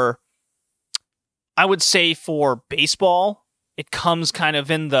would say for baseball, it comes kind of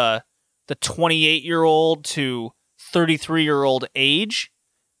in the 28-year-old to 33-year-old age.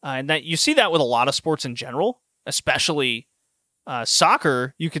 And that you see that with a lot of sports in general, especially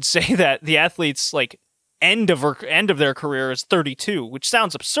soccer. You could say that the athletes end of their career is 32, which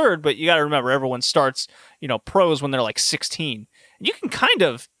sounds absurd, but you got to remember everyone starts, pros when they're 16. And you can kind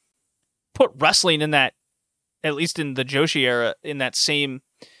of put wrestling in that, at least in the Joshi era, in that same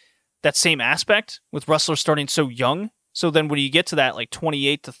aspect with wrestlers starting so young. So then when you get to that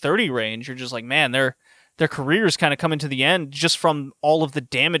 28 to 30 range, you're just like, man, their careers kind of coming to the end just from all of the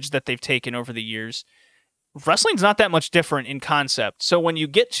damage that they've taken over the years. Wrestling's not that much different in concept. So when you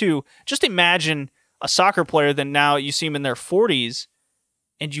get to, just imagine a soccer player, then now you see them in their 40s,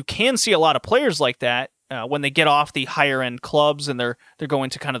 and you can see a lot of players like that when they get off the higher end clubs and they're going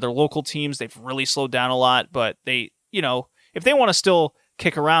to kind of their local teams. They've really slowed down a lot, but they, if they want to still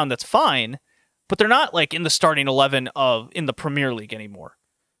kick around, that's fine. But they're not in the starting 11 in the Premier League anymore.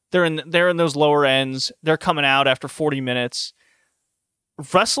 They're in those lower ends. They're coming out after 40 minutes.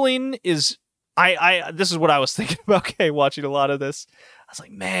 Wrestling is, this is what I was thinking about, watching a lot of this. I was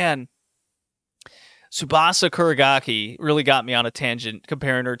like, man, Tsubasa Kurigaki really got me on a tangent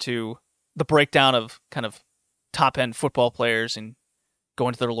comparing her to the breakdown of kind of top end football players and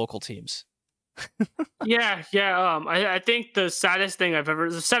going to their local teams. Yeah. I think the saddest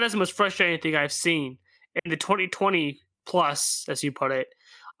and most frustrating thing I've seen in the 2020 plus, as you put it,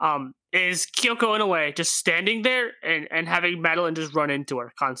 is Kyoko Inoue just standing there and having Madeline just run into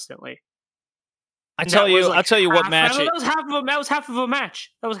her constantly. I'll tell you what match. That was half of a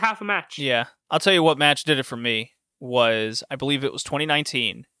match. That was half a match. Yeah, I'll tell you what match did it for me was, I believe it was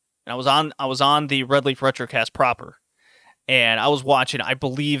 2019. And I was on the Red Leaf Retrocast proper, and I was watching. I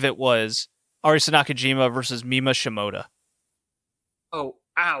believe it was Arisa Nakajima versus Mima Shimoda. Oh,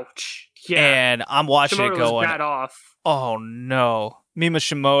 ouch! Yeah, and I'm watching Shimoda it going, was bad off. Oh no, Mima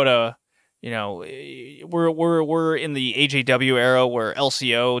Shimoda. We're in the AJW era where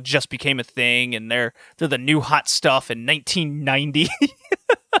LCO just became a thing, and they're the new hot stuff in 1990.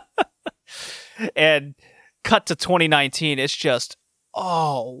 And cut to 2019, it's just,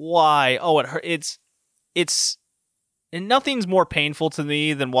 oh, why? Oh, it's and nothing's more painful to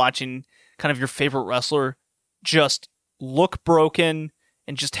me than watching kind of your favorite wrestler just look broken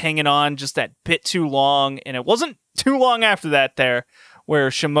and just hanging on just that bit too long. And it wasn't too long after that there, where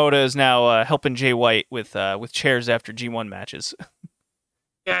Shimoda is now helping Jay White with chairs after G1 matches.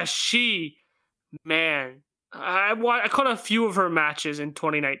 Yeah, I caught a few of her matches in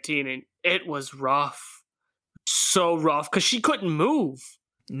 2019, and it was rough, so rough because she couldn't move.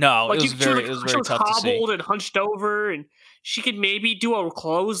 No, it was very tough to see. She was hobbled and hunched over, and she could maybe do a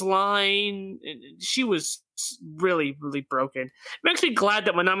clothesline. She was really, really broken. It makes me glad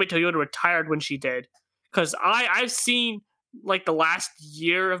that Manami Toyota retired when she did, because I've seen the last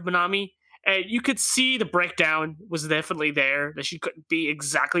year of Manami, and you could see the breakdown was definitely there, that she couldn't be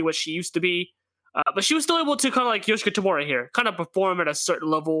exactly what she used to be. But she was still able to kind of Yoshika Tamura here, kind of perform at a certain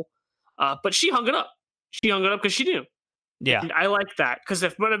level. But she hung it up. She hung it up because she knew. Yeah. And I like that. Because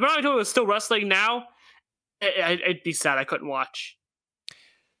if Manami Toyota was still wrestling now, I'd be sad I couldn't watch.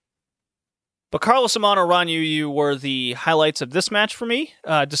 But Carlos Amano, Ron Yu were the highlights of this match for me,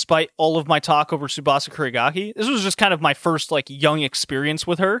 despite all of my talk over Tsubasa Kurigaki. This was just kind of my first young experience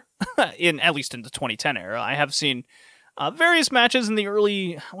with her, at least in the 2010 era. I have seen various matches in the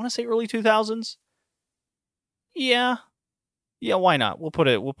early 2000s. Yeah, why not? We'll put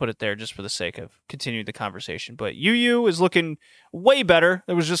it there just for the sake of continuing the conversation. But Yu is looking way better.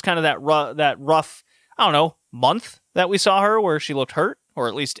 There was just kind of that rough, I don't know, month that we saw her where she looked hurt, or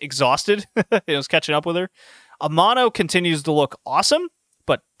at least exhausted. It was catching up with her. Amano continues to look awesome,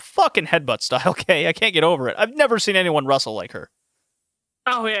 but fucking headbutt style, okay? I can't get over it. I've never seen anyone wrestle like her.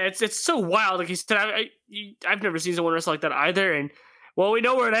 Oh yeah, it's so wild. Like you said, I've never seen someone wrestle like that either. And well, we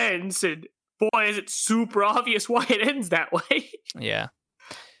know where it ends, and boy, is it super obvious why it ends that way. Yeah,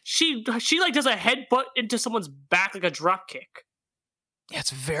 she does a headbutt into someone's back like a drop kick. Yeah,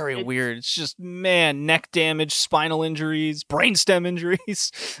 it's very weird. It's just, man, neck damage, spinal injuries, brainstem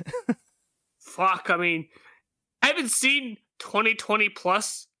injuries. Fuck, I mean, I haven't seen 2020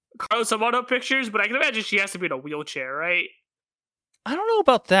 plus Carlos Amano pictures, but I can imagine she has to be in a wheelchair, right? I don't know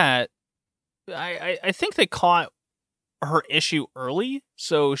about that. I think they caught her issue early,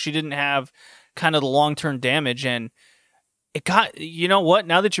 so she didn't have kind of the long-term damage, and it got, you know what,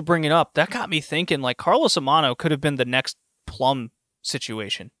 now that you bring it up, that got me thinking, Carlos Amano could have been the next Plum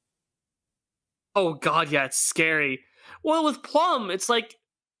situation. Oh god, yeah, it's scary. Well, with Plum, it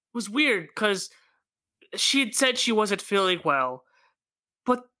was weird because she had said she wasn't feeling well,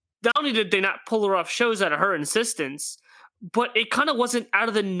 but not only did they not pull her off shows out of her insistence, but it kind of wasn't out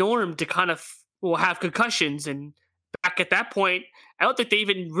of the norm to kind of have concussions. And back at that point, I don't think they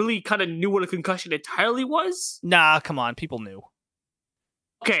even really kind of knew what a concussion entirely was. Nah, come on, people knew.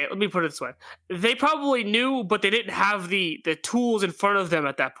 Okay, let me put it this way. They probably knew, but they didn't have the tools in front of them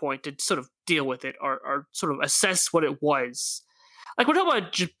at that point to sort of deal with it or sort of assess what it was. We're talking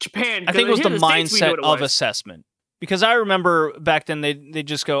about Japan. I think it was the mindset of assessment. Because I remember back then they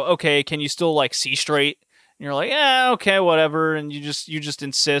just go, okay, can you still see straight? And you're like, yeah, okay, whatever. And you just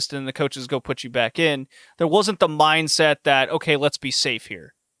insist, and the coaches go put you back in. There wasn't the mindset that, okay, let's be safe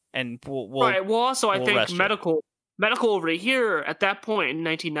here. And we'll right. Well, also, I think medical over here at that point in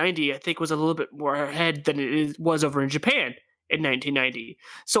 1990, I think was a little bit more ahead than it was over in Japan in 1990.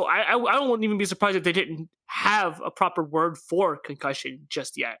 So I wouldn't even be surprised if they didn't have a proper word for concussion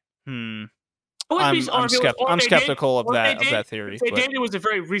just yet. I'm skeptical of that theory. If they did, it was a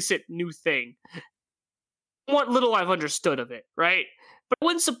very recent new thing. What little I've understood of it, right? But it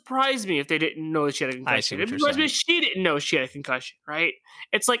wouldn't surprise me if they didn't know that she had a concussion. It would surprise me if she didn't know she had a concussion, right?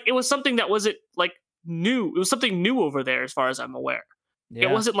 It's it was something that wasn't new. It was something new over there, as far as I'm aware. Yeah.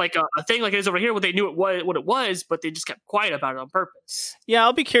 It wasn't a thing like it is over here where they knew what it was, but they just kept quiet about it on purpose. Yeah,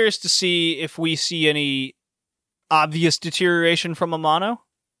 I'll be curious to see if we see any obvious deterioration from Amano,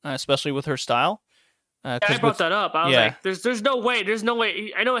 especially with her style. I brought that up. I was like, there's no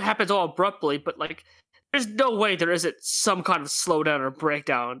way. I know it happens all abruptly, but there's no way there isn't some kind of slowdown or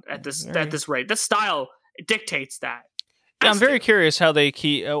breakdown at this rate. The style dictates that. Yeah, I'm very curious how they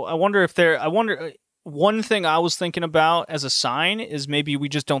keep. I wonder. One thing I was thinking about as a sign is maybe we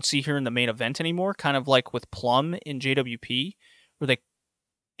just don't see her in the main event anymore, kind of like with Plum in JWP, where they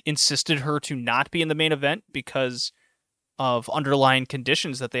insisted her to not be in the main event because of underlying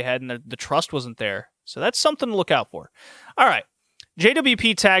conditions that they had, and the trust wasn't there. So that's something to look out for. All right.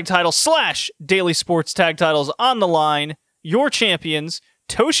 JWP tag title / Daily Sports tag titles on the line. Your champions,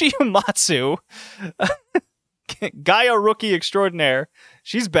 Toshi Uematsu, Gaia rookie extraordinaire.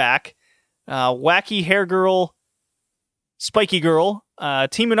 She's back. Wacky hair girl, spiky girl,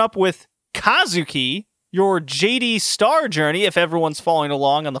 teaming up with Kazuki, your JD Star journey. If everyone's following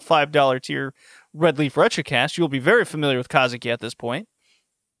along on the $5 tier Red Leaf Retrocast, you'll be very familiar with Kazuki at this point.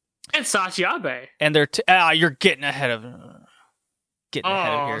 And Sachi Abe. And they're you're getting ahead of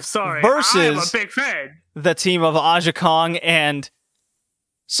here. Sorry. Versus I'm a big fan. The team of Aja Kong and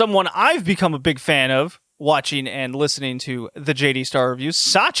someone I've become a big fan of, watching and listening to the JD Star reviews,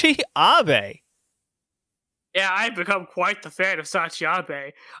 Sachi Abe. Yeah, I've become quite the fan of Sachi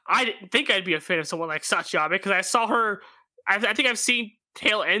Abe. I didn't think I'd be a fan of someone like Sachi Abe because I saw her. I think I've seen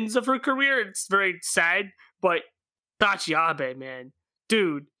tail ends of her career. It's very sad, but Sachi Abe, man,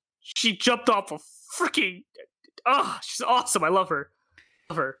 dude, she jumped off a freaking. Oh, she's awesome. I love her.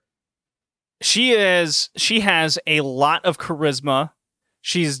 She has a lot of charisma.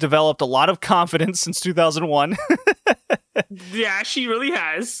 She's developed a lot of confidence since 2001. Yeah, she really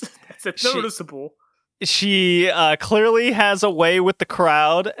has. That's noticeable. She clearly has a way with the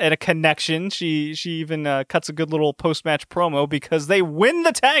crowd and a connection. She even cuts a good little post-match promo because they win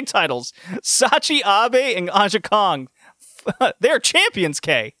the tag titles. Sachi Abe and Aja Kong. They're champions,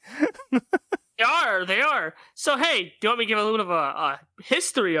 Kay. They are. So hey, do you want me to give a little bit of a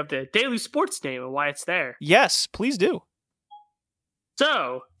history of the Daily Sports name and why it's there? Yes, please do.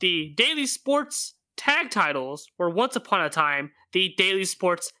 So, the Daily Sports tag titles were once upon a time the Daily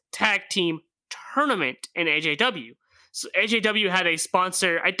Sports Tag Team Tournament in AJW. So, AJW had a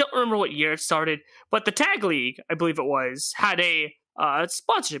sponsor. I don't remember what year it started, but the Tag League, I believe it was, had a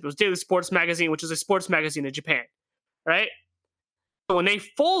sponsorship. It was Daily Sports Magazine, which is a sports magazine in Japan, right? So, when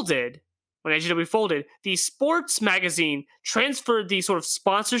AJW folded, the sports magazine transferred the sort of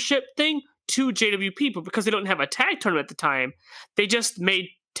sponsorship thing to JWP, but because they don't have a tag tournament at the time, they just made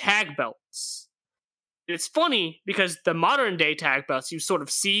tag belts. And it's funny because the modern day tag belts you sort of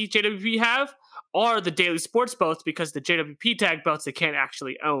see JWP have are the daily sports belts because the JWP tag belts they can't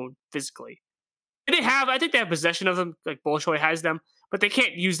actually own physically. And I think they have possession of them, like Bolshoi has them, but they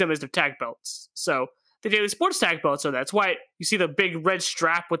can't use them as their tag belts. So the daily sports tag belts are that's why you see the big red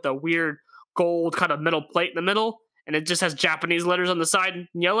strap with the weird gold kind of metal plate in the middle, and it just has Japanese letters on the side in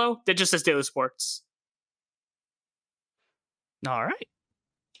yellow. That just says Daily Sports. All right.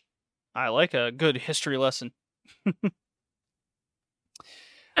 I like a good history lesson.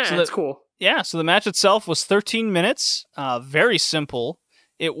 That's cool. Yeah, so the match itself was 13 minutes. Very simple.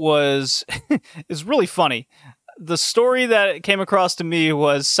 It was it's really funny. The story that came across to me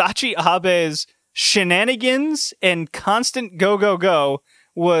was Sachi Abe's shenanigans and constant go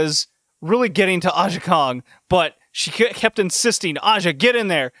was really getting to Aja Kong, but she kept insisting, Aja, get in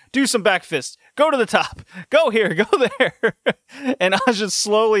there, do some back fists, go to the top, go here, go there. And Aja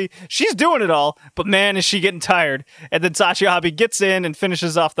slowly, she's doing it all, but man, is she getting tired. And then Sachi Abe gets in and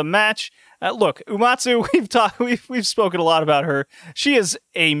finishes off the match. Look, Umatsu, we've spoken a lot about her. She is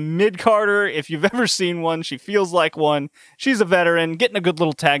a mid-carder. If you've ever seen one, she feels like one. She's a veteran, getting a good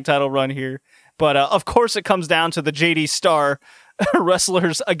little tag title run here. But of course, it comes down to the JD Star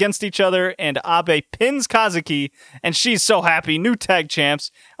wrestlers against each other, and Abe pins Kazuki, and she's so happy. New tag champs.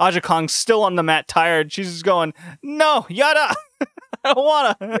 Aja Kong's still on the mat, tired. She's just going, no, yada. I don't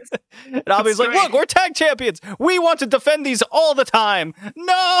wanna. And Abe's like, look, we're tag champions. We want to defend these all the time.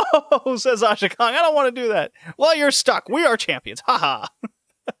 No, says Aja Kong. I don't want to do that. Well, you're stuck. We are champions. Haha.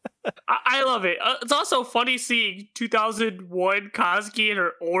 I love it. It's also funny seeing 2001 Kazuki in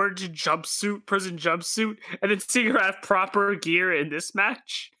her orange jumpsuit, prison jumpsuit, and then seeing her have proper gear in this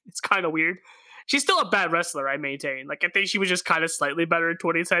match. It's kind of weird. She's still a bad wrestler, I maintain. Like, I think she was just kind of slightly better in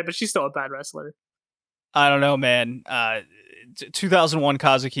 2010, but she's still a bad wrestler. I don't know, man. 2001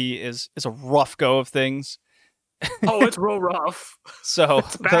 Kazuki is a rough go of things. Oh, it's real rough. So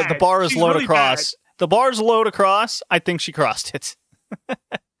the bar is low really to cross. Bad. The bar's low to cross. I think she crossed it.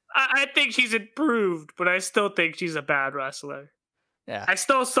 I think she's improved, but I still think she's a bad wrestler. Yeah. I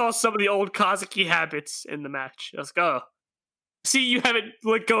still saw some of the old Kazuki habits in the match. I was like, oh, see, you haven't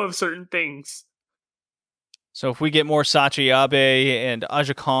let go of certain things. So if we get more Sachi Abe and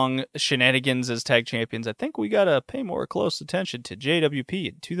Aja Kong shenanigans as tag champions, I think we got to pay more close attention to JWP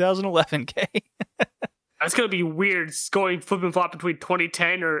in 2011, K. That's going to be weird going flip and flop between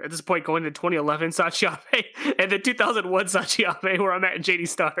 2010 or at this point going to 2011 Sachi Abe and the 2001 Sachi Abe where I'm at in JD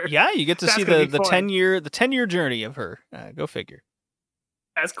Star. Yeah, you get to see the 10-year journey of her. Go figure.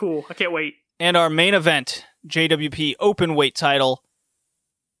 That's cool. I can't wait. And our main event, JWP Openweight title,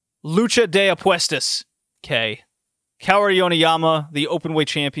 Lucha de Apuestas. Okay. Kaori Yoneyama, the Openweight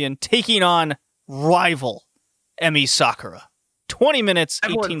champion, taking on rival Emi Sakura. 20 minutes,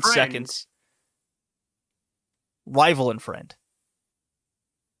 18 seconds. Rival and friend.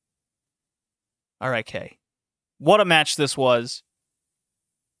 All right, Kay. What a match this was.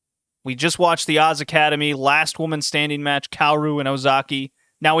 We just watched the Oz Academy last woman standing match, Kaoru and Ozaki.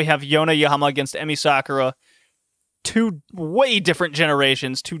 Now we have Yoneyama against Emi Sakura. Two way different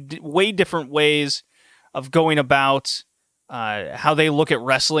generations, two way different ways of going about how they look at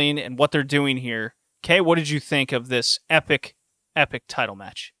wrestling and what they're doing here. Kay, what did you think of this epic title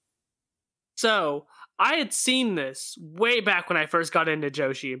match? So, I had seen this way back when I first got into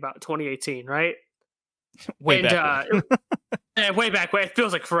Joshi, about 2018, right? Way back. Way back. It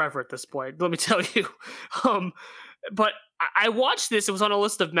feels like forever at this point, let me tell you. But I watched this. It was on a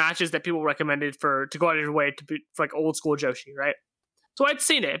list of matches that people recommended to go out of your way to be for like old school Joshi, right? So I'd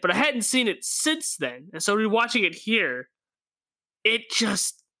seen it, but I hadn't seen it since then. And so rewatching it here, it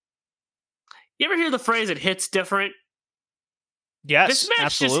just... You ever hear the phrase, it hits different? Yes, this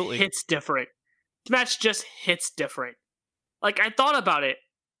match absolutely. Just hits different. This match just hits different. Like, I thought about it.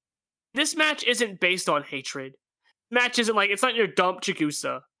 This match isn't based on hatred. Match isn't like, it's not your dump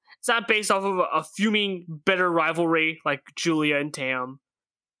Chigusa. It's not based off of a fuming, bitter rivalry like Julia and Tam.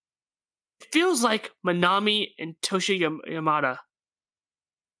 It feels like Manami and Toshi Yamada.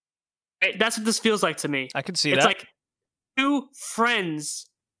 That's what this feels like to me. I can see It's that. like two friends,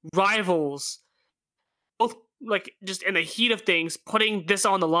 rivals, both like just in the heat of things, putting this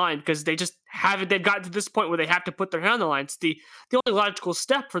on the line because they've gotten to this point where they have to put their hand on the line. It's the only logical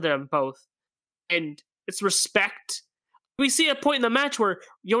step for them both. And it's respect. We see a point in the match where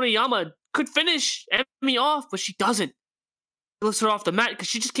Yoneyama could finish Emmy off, but she doesn't. She lifts her off the mat because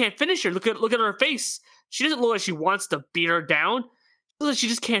she just can't finish her. Look at her face. She doesn't look like she wants to beat her down. She looks like she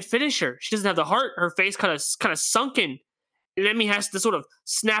just can't finish her. She doesn't have the heart. Her face kind of sunken. And Emmy has to sort of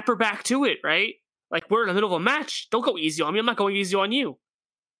snap her back to it, right? Like, we're in the middle of a match. Don't go easy on me. I'm not going easy on you.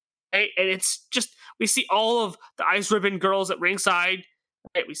 Right? And it's just, we see all of the Ice Ribbon girls at ringside.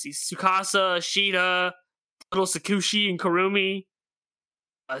 Right? We see Tsukasa, Shida, little Sakushi, and Karumi.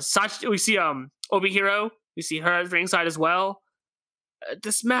 We see Obihiro. We see her at ringside as well.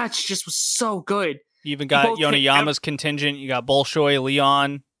 This match just was so good. You even got Yoneyama's contingent. You got Bolshoi,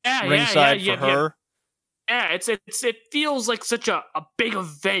 Leon ringside for her. Yeah, it feels like such a big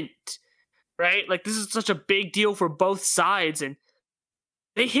event, right? Like, this is such a big deal for both sides, and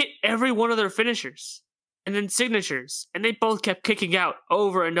they hit every one of their finishers and then signatures, and they both kept kicking out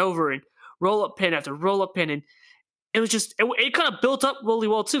over and over, and roll up pin after roll up pin, and it was just it kind of built up really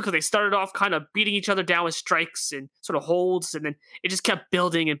well too, because they started off kind of beating each other down with strikes and sort of holds, and then it just kept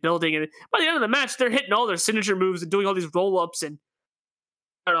building and building, and by the end of the match, they're hitting all their signature moves and doing all these roll ups, and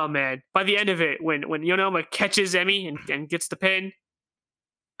I don't know, man. By the end of it, when Yoneyama catches Emmy and gets the pin,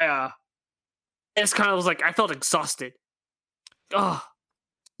 it's kind of was like I felt exhausted. Oh,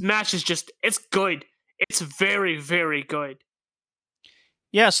 match is just, it's good. It's very, very good.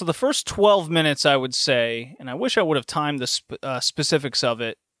 Yeah, so the first 12 minutes, I would say, and I wish I would have timed the specifics of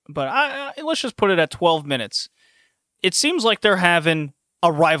it, but let's just put it at 12 minutes. It seems like they're having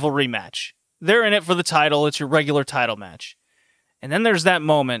a rivalry match. They're in it for the title. It's your regular title match. And then there's that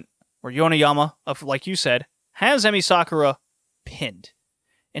moment where Yoneyama, like you said, has Emi Sakura pinned.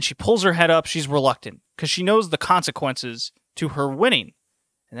 And she pulls her head up. She's reluctant because she knows the consequences to her winning.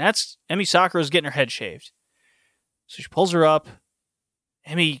 And that's Emi Sakura's getting her head shaved. So she pulls her up.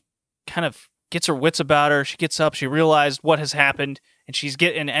 Emmy kind of gets her wits about her. She gets up. She realized what has happened.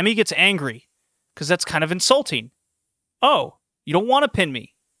 And Emmy gets angry because that's kind of insulting. Oh, you don't want to pin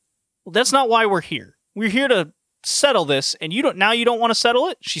me. Well, that's not why we're here. We're here to settle this, and you don't want to settle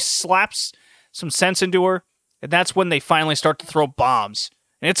it? She slaps some sense into her, and that's when they finally start to throw bombs.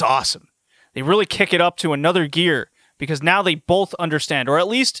 And it's awesome. They really kick it up to another gear because now they both understand, or at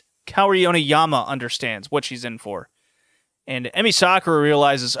least Kaori Yoneyama understands what she's in for. And Emi Sakura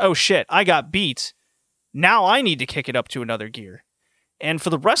realizes, oh shit, I got beat. Now I need to kick it up to another gear. And for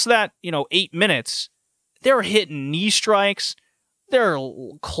the rest of that, 8 minutes, they're hitting knee strikes. They're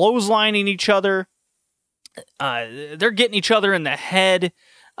clotheslining each other. They're getting each other in the head.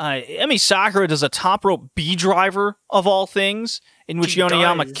 Emi Sakura does a top rope B driver of all things, in which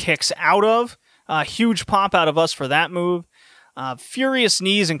Yoneyama kicks out of. Huge pop out of us for that move. Furious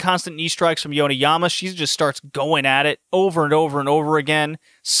knees and constant knee strikes from Yoneyama. She just starts going at it over and over and over again.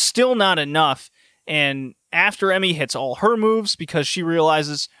 Still not enough. And after Emmy hits all her moves, because she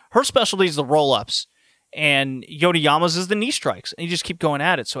realizes her specialty is the roll-ups, and Yoneyama's is the knee strikes, and you just keep going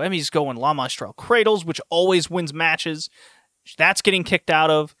at it. So Emmy's going La Maestral cradles, which always wins matches. That's getting kicked out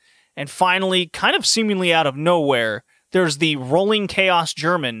of. And finally, kind of seemingly out of nowhere, there's the rolling chaos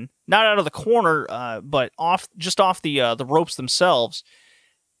German, not out of the corner, but off the ropes themselves.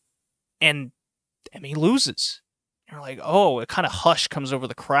 And Emmy loses. And we're like, oh, a kind of hush comes over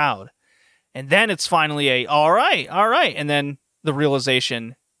the crowd. And then it's finally all right. And then the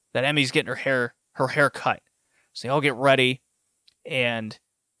realization that Emmy's getting her hair cut. So they all get ready. And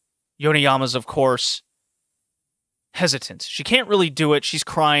Yoneyama's, of course, hesitant. She can't really do it. She's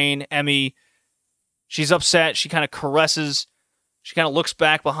crying. Emmy, she's upset. She kind of caresses. She kind of looks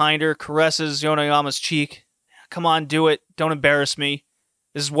back behind her, caresses Yoneyama's cheek. Come on, do it. Don't embarrass me.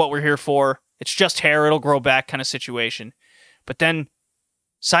 This is what we're here for. It's just hair. It'll grow back kind of situation. But then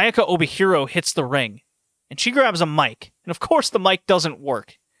Sayaka Obihiro hits the ring, and she grabs a mic. And of course the mic doesn't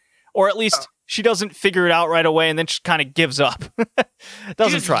work. Or at least she doesn't figure it out right away, and then she kind of gives up.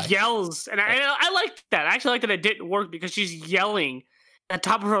 Doesn't try. Yells. And I like that. I actually like that it didn't work because she's yelling at the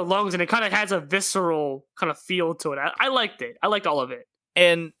top of her lungs, and it kind of has a visceral kind of feel to it. I liked it. I liked all of it.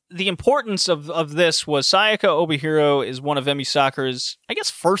 And the importance of this was Sayaka Obihiro is one of Emi Sakura's, I guess,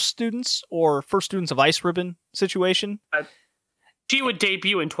 first students of Ice Ribbon situation. She would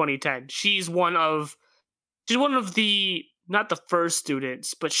debut in 2010. She's one of the, not the first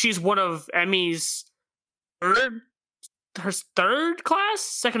students, but she's one of Emi's second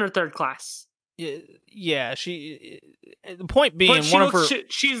or third class. Yeah, the point being, But one of her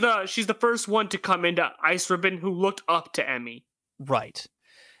she's the first one to come into Ice Ribbon who looked up to Emmy. right.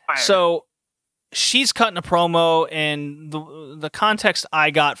 Prior. So she's cutting a promo, and the context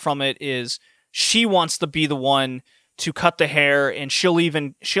I got from it is she wants to be the one to cut the hair, and she'll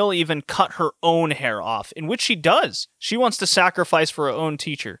even cut her own hair off, in which she does. She wants to sacrifice for her own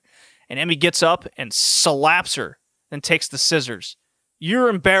teacher, and Emmy gets up and slaps her, then takes the scissors. You're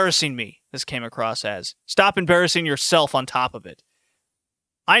embarrassing me. This came across as, stop embarrassing yourself on top of it.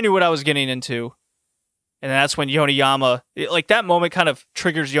 I knew what I was getting into, and that's when Yoneyama, like that moment kind of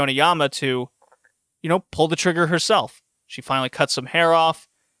triggers Yoneyama to, pull the trigger herself. She finally cuts some hair off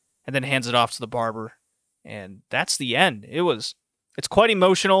and then hands it off to the barber. And that's the end. It's quite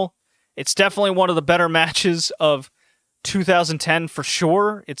emotional. It's definitely one of the better matches of 2010 for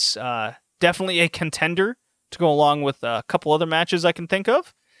sure. It's definitely a contender to go along with a couple other matches I can think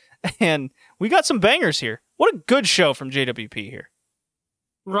of. And we got some bangers here. What a good show from JWP here.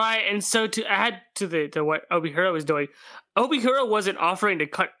 Right, and so to add to what Obihiro was doing, Obihiro wasn't offering to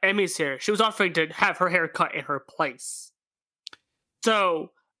cut Emmy's hair. She was offering to have her hair cut in her place.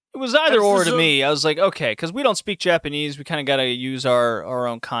 So it was either or to me. I was like, okay, because we don't speak Japanese, we kind of got to use our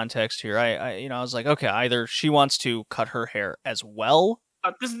own context here. I was like, okay, either she wants to cut her hair as well.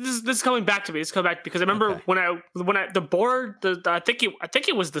 This is coming back to me. It's coming back because I remember when I the board I think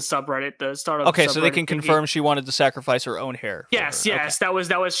it was the subreddit, the start of. Okay, so they can confirm she wanted to sacrifice her own hair. Yes, okay. That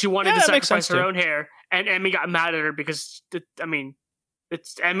was she wanted to sacrifice her own hair, and Emmy got mad at her because it's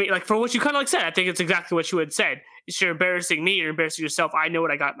Emmy, like for what you kind of said. I think it's exactly what you had said. You're embarrassing me. You're embarrassing yourself. I know what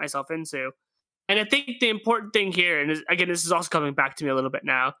I got myself into, and I think the important thing here, and again, this is also coming back to me a little bit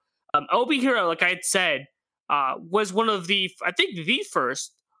now. Obihiro, like I had said, was one of the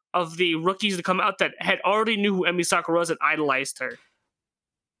first of the rookies to come out that had already knew who Emmy Sakura was and idolized her.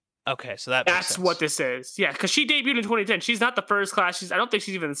 Okay, so that's sense. What this is. Yeah, because she debuted in 2010. She's not the first class. I don't think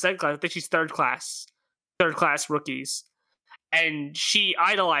she's even the second class. I think she's third class rookies. And she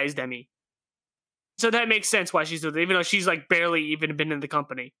idolized Emmy. So that makes sense why she's doing it, even though she's like barely even been in the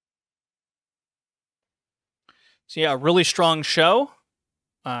company. So yeah, a really strong show,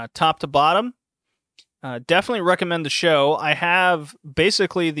 top to bottom. Definitely recommend the show. I have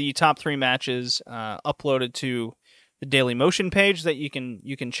basically the top 3 matches uploaded to the Daily Motion page that you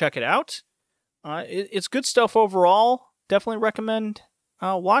can check it out. It's good stuff overall. Definitely recommend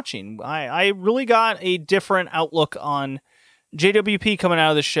watching. I really got a different outlook on JWP coming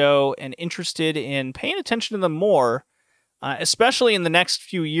out of the show and interested in paying attention to them more, especially in the next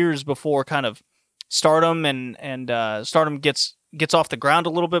few years before kind of Stardom and Stardom gets off the ground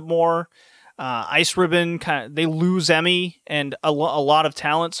a little bit more. Ice Ribbon they lose Emmy and a lot of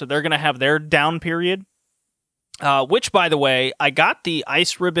talent, so they're going to have their down period. Which, by the way, I got the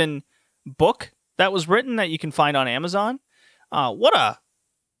Ice Ribbon book that was written that you can find on Amazon. What a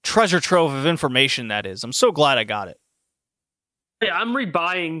treasure trove of information that is. I'm so glad I got it. Yeah, I'm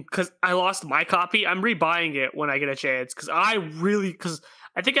rebuying because I lost my copy. I'm rebuying it when I get a chance because I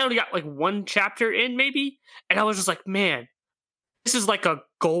think I only got like one chapter in maybe, and I was just like, man, this is like a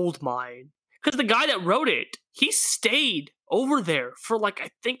gold mine. Because the guy that wrote it, he stayed over there for I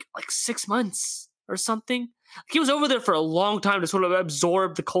think 6 months or something. He was over there for a long time to sort of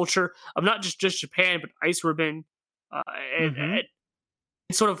absorb the culture of not just Japan, but Ice Ribbon, and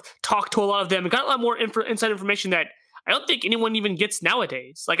sort of talk to a lot of them and got a lot more inside information that I don't think anyone even gets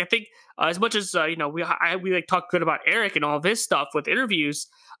nowadays. I think as much as we talk good about Eric and all this stuff with interviews,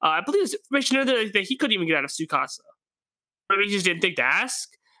 I believe there's information in there that he couldn't even get out of Tsukasa. Maybe he just didn't think to ask.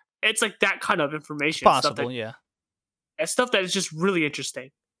 It's like that kind of information. Possible, yeah. Stuff that is just really interesting,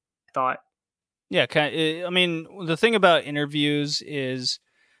 I thought. Yeah, I mean, the thing about interviews is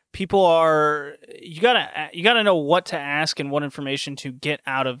people are you gotta know what to ask and what information to get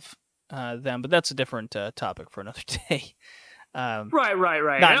out of them, but that's a different topic for another day. Right.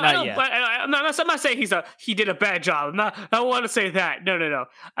 Not yet. I'm not saying he did a bad job. I don't want to say that. No.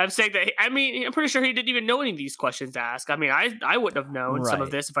 I'm saying that. I'm pretty sure he didn't even know any of these questions to ask. I mean, I wouldn't have known some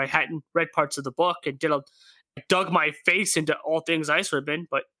of this if I hadn't read parts of the book and dug my face into all things Ice Ribbon.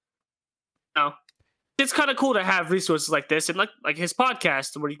 But it's kind of cool to have resources like this and like his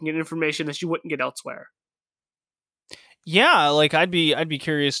podcast where you can get information that you wouldn't get elsewhere. Yeah, I'd be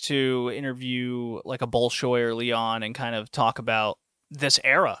curious to interview a Bolshoi or Leon and kind of talk about this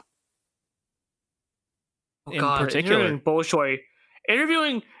era. In particular,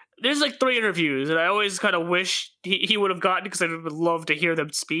 interviewing there's 3 interviews, and I always kind of wish he would have gotten because I would love to hear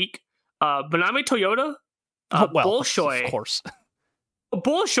them speak. Manami Toyota, Bolshoi, of course,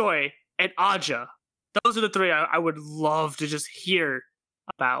 Bolshoi, and Aja. Those are the 3 I would love to just hear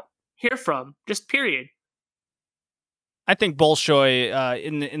about hear from. Just period. I think Bolshoi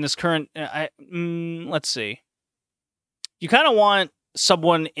in this current. Let's see. You kind of want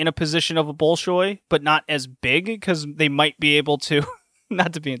someone in a position of a Bolshoi, but not as big, because they might be able to.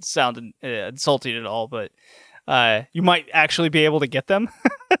 Not to be sound insulting at all, but you might actually be able to get them.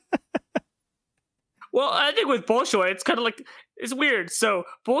 Well, I think with Bolshoi, it's kind of like, it's weird. So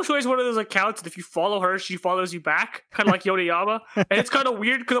Bolshoi is one of those accounts that if you follow her, she follows you back, kind of like Yonayama. And it's kind of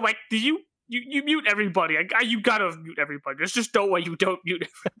weird because I'm like, do you mute everybody? You gotta mute everybody. There's just no way you don't mute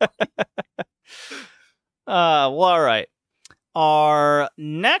everybody. Well, all right. Our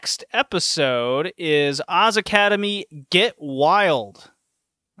next episode is Oz Academy Get Wild.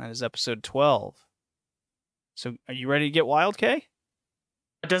 That is episode 12. So are you ready to get wild, Kay?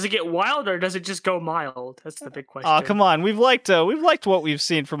 Does it get wild or does it just go mild? That's the big question. Oh, come on. We've liked what we've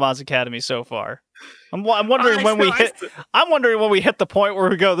seen from Oz Academy so far. I'm wondering when we hit the point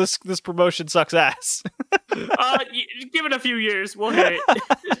where we go, this promotion sucks ass. Give it a few years, we'll hit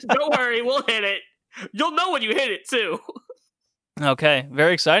it. Don't worry, we'll hit it. You'll know when you hit it too. Okay,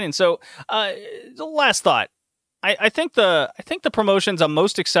 very exciting. So, the last thought. I think the promotions I'm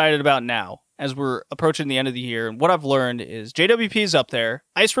most excited about now, as we're approaching the end of the year, and what I've learned is JWP is up there.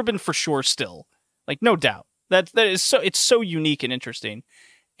 Ice Ribbon for sure still. Like, no doubt. That is so, it's so unique and interesting.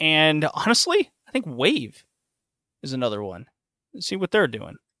 And honestly, I think Wave is another one. Let's see what they're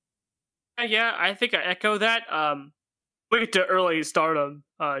doing. Yeah, I think I echo that. We get to early Stardom.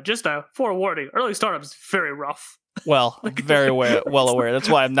 Just a forewarning, early Stardom is very rough. Well, I'm very well aware. That's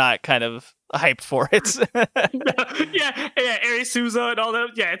why I'm not kind of hyped for it. yeah, Aries Souza and all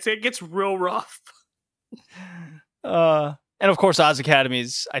that. Yeah, it gets real rough. And of course, Oz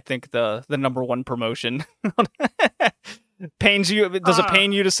Academy's, I think, the number one promotion. Pains you? Does it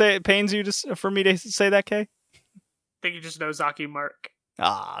pain you to say? It pains you for me to say that, Kay? I think you just know Zaki Mark.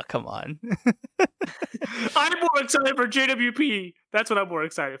 Ah, come on. I'm more excited for JWP. That's what I'm more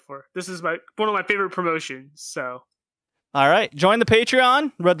excited for. This is one of my favorite promotions. So, all right, join the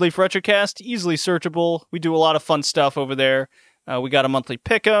Patreon, Red Leaf Retrocast, easily searchable. We do a lot of fun stuff over there. We got a monthly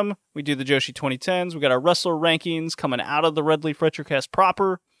pick'em. We do the Joshi 2010s. We got our wrestler rankings coming out of the Red Leaf Retrocast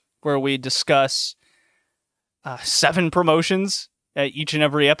proper, where we discuss 7 promotions at each and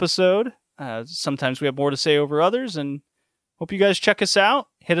every episode. Sometimes we have more to say over others, and hope you guys check us out.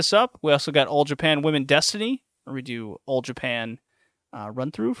 Hit us up. We also got All Japan Women Destiny, where we do All Japan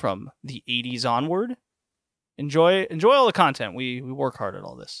run through from the 80s onward. Enjoy all the content. We work hard at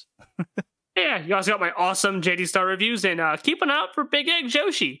all this. Yeah, you also got my awesome JD Star reviews, and keep an eye out for Big Egg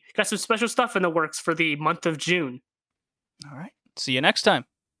Joshi. Got some special stuff in the works for the month of June. All right. See you next time.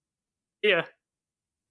 Yeah.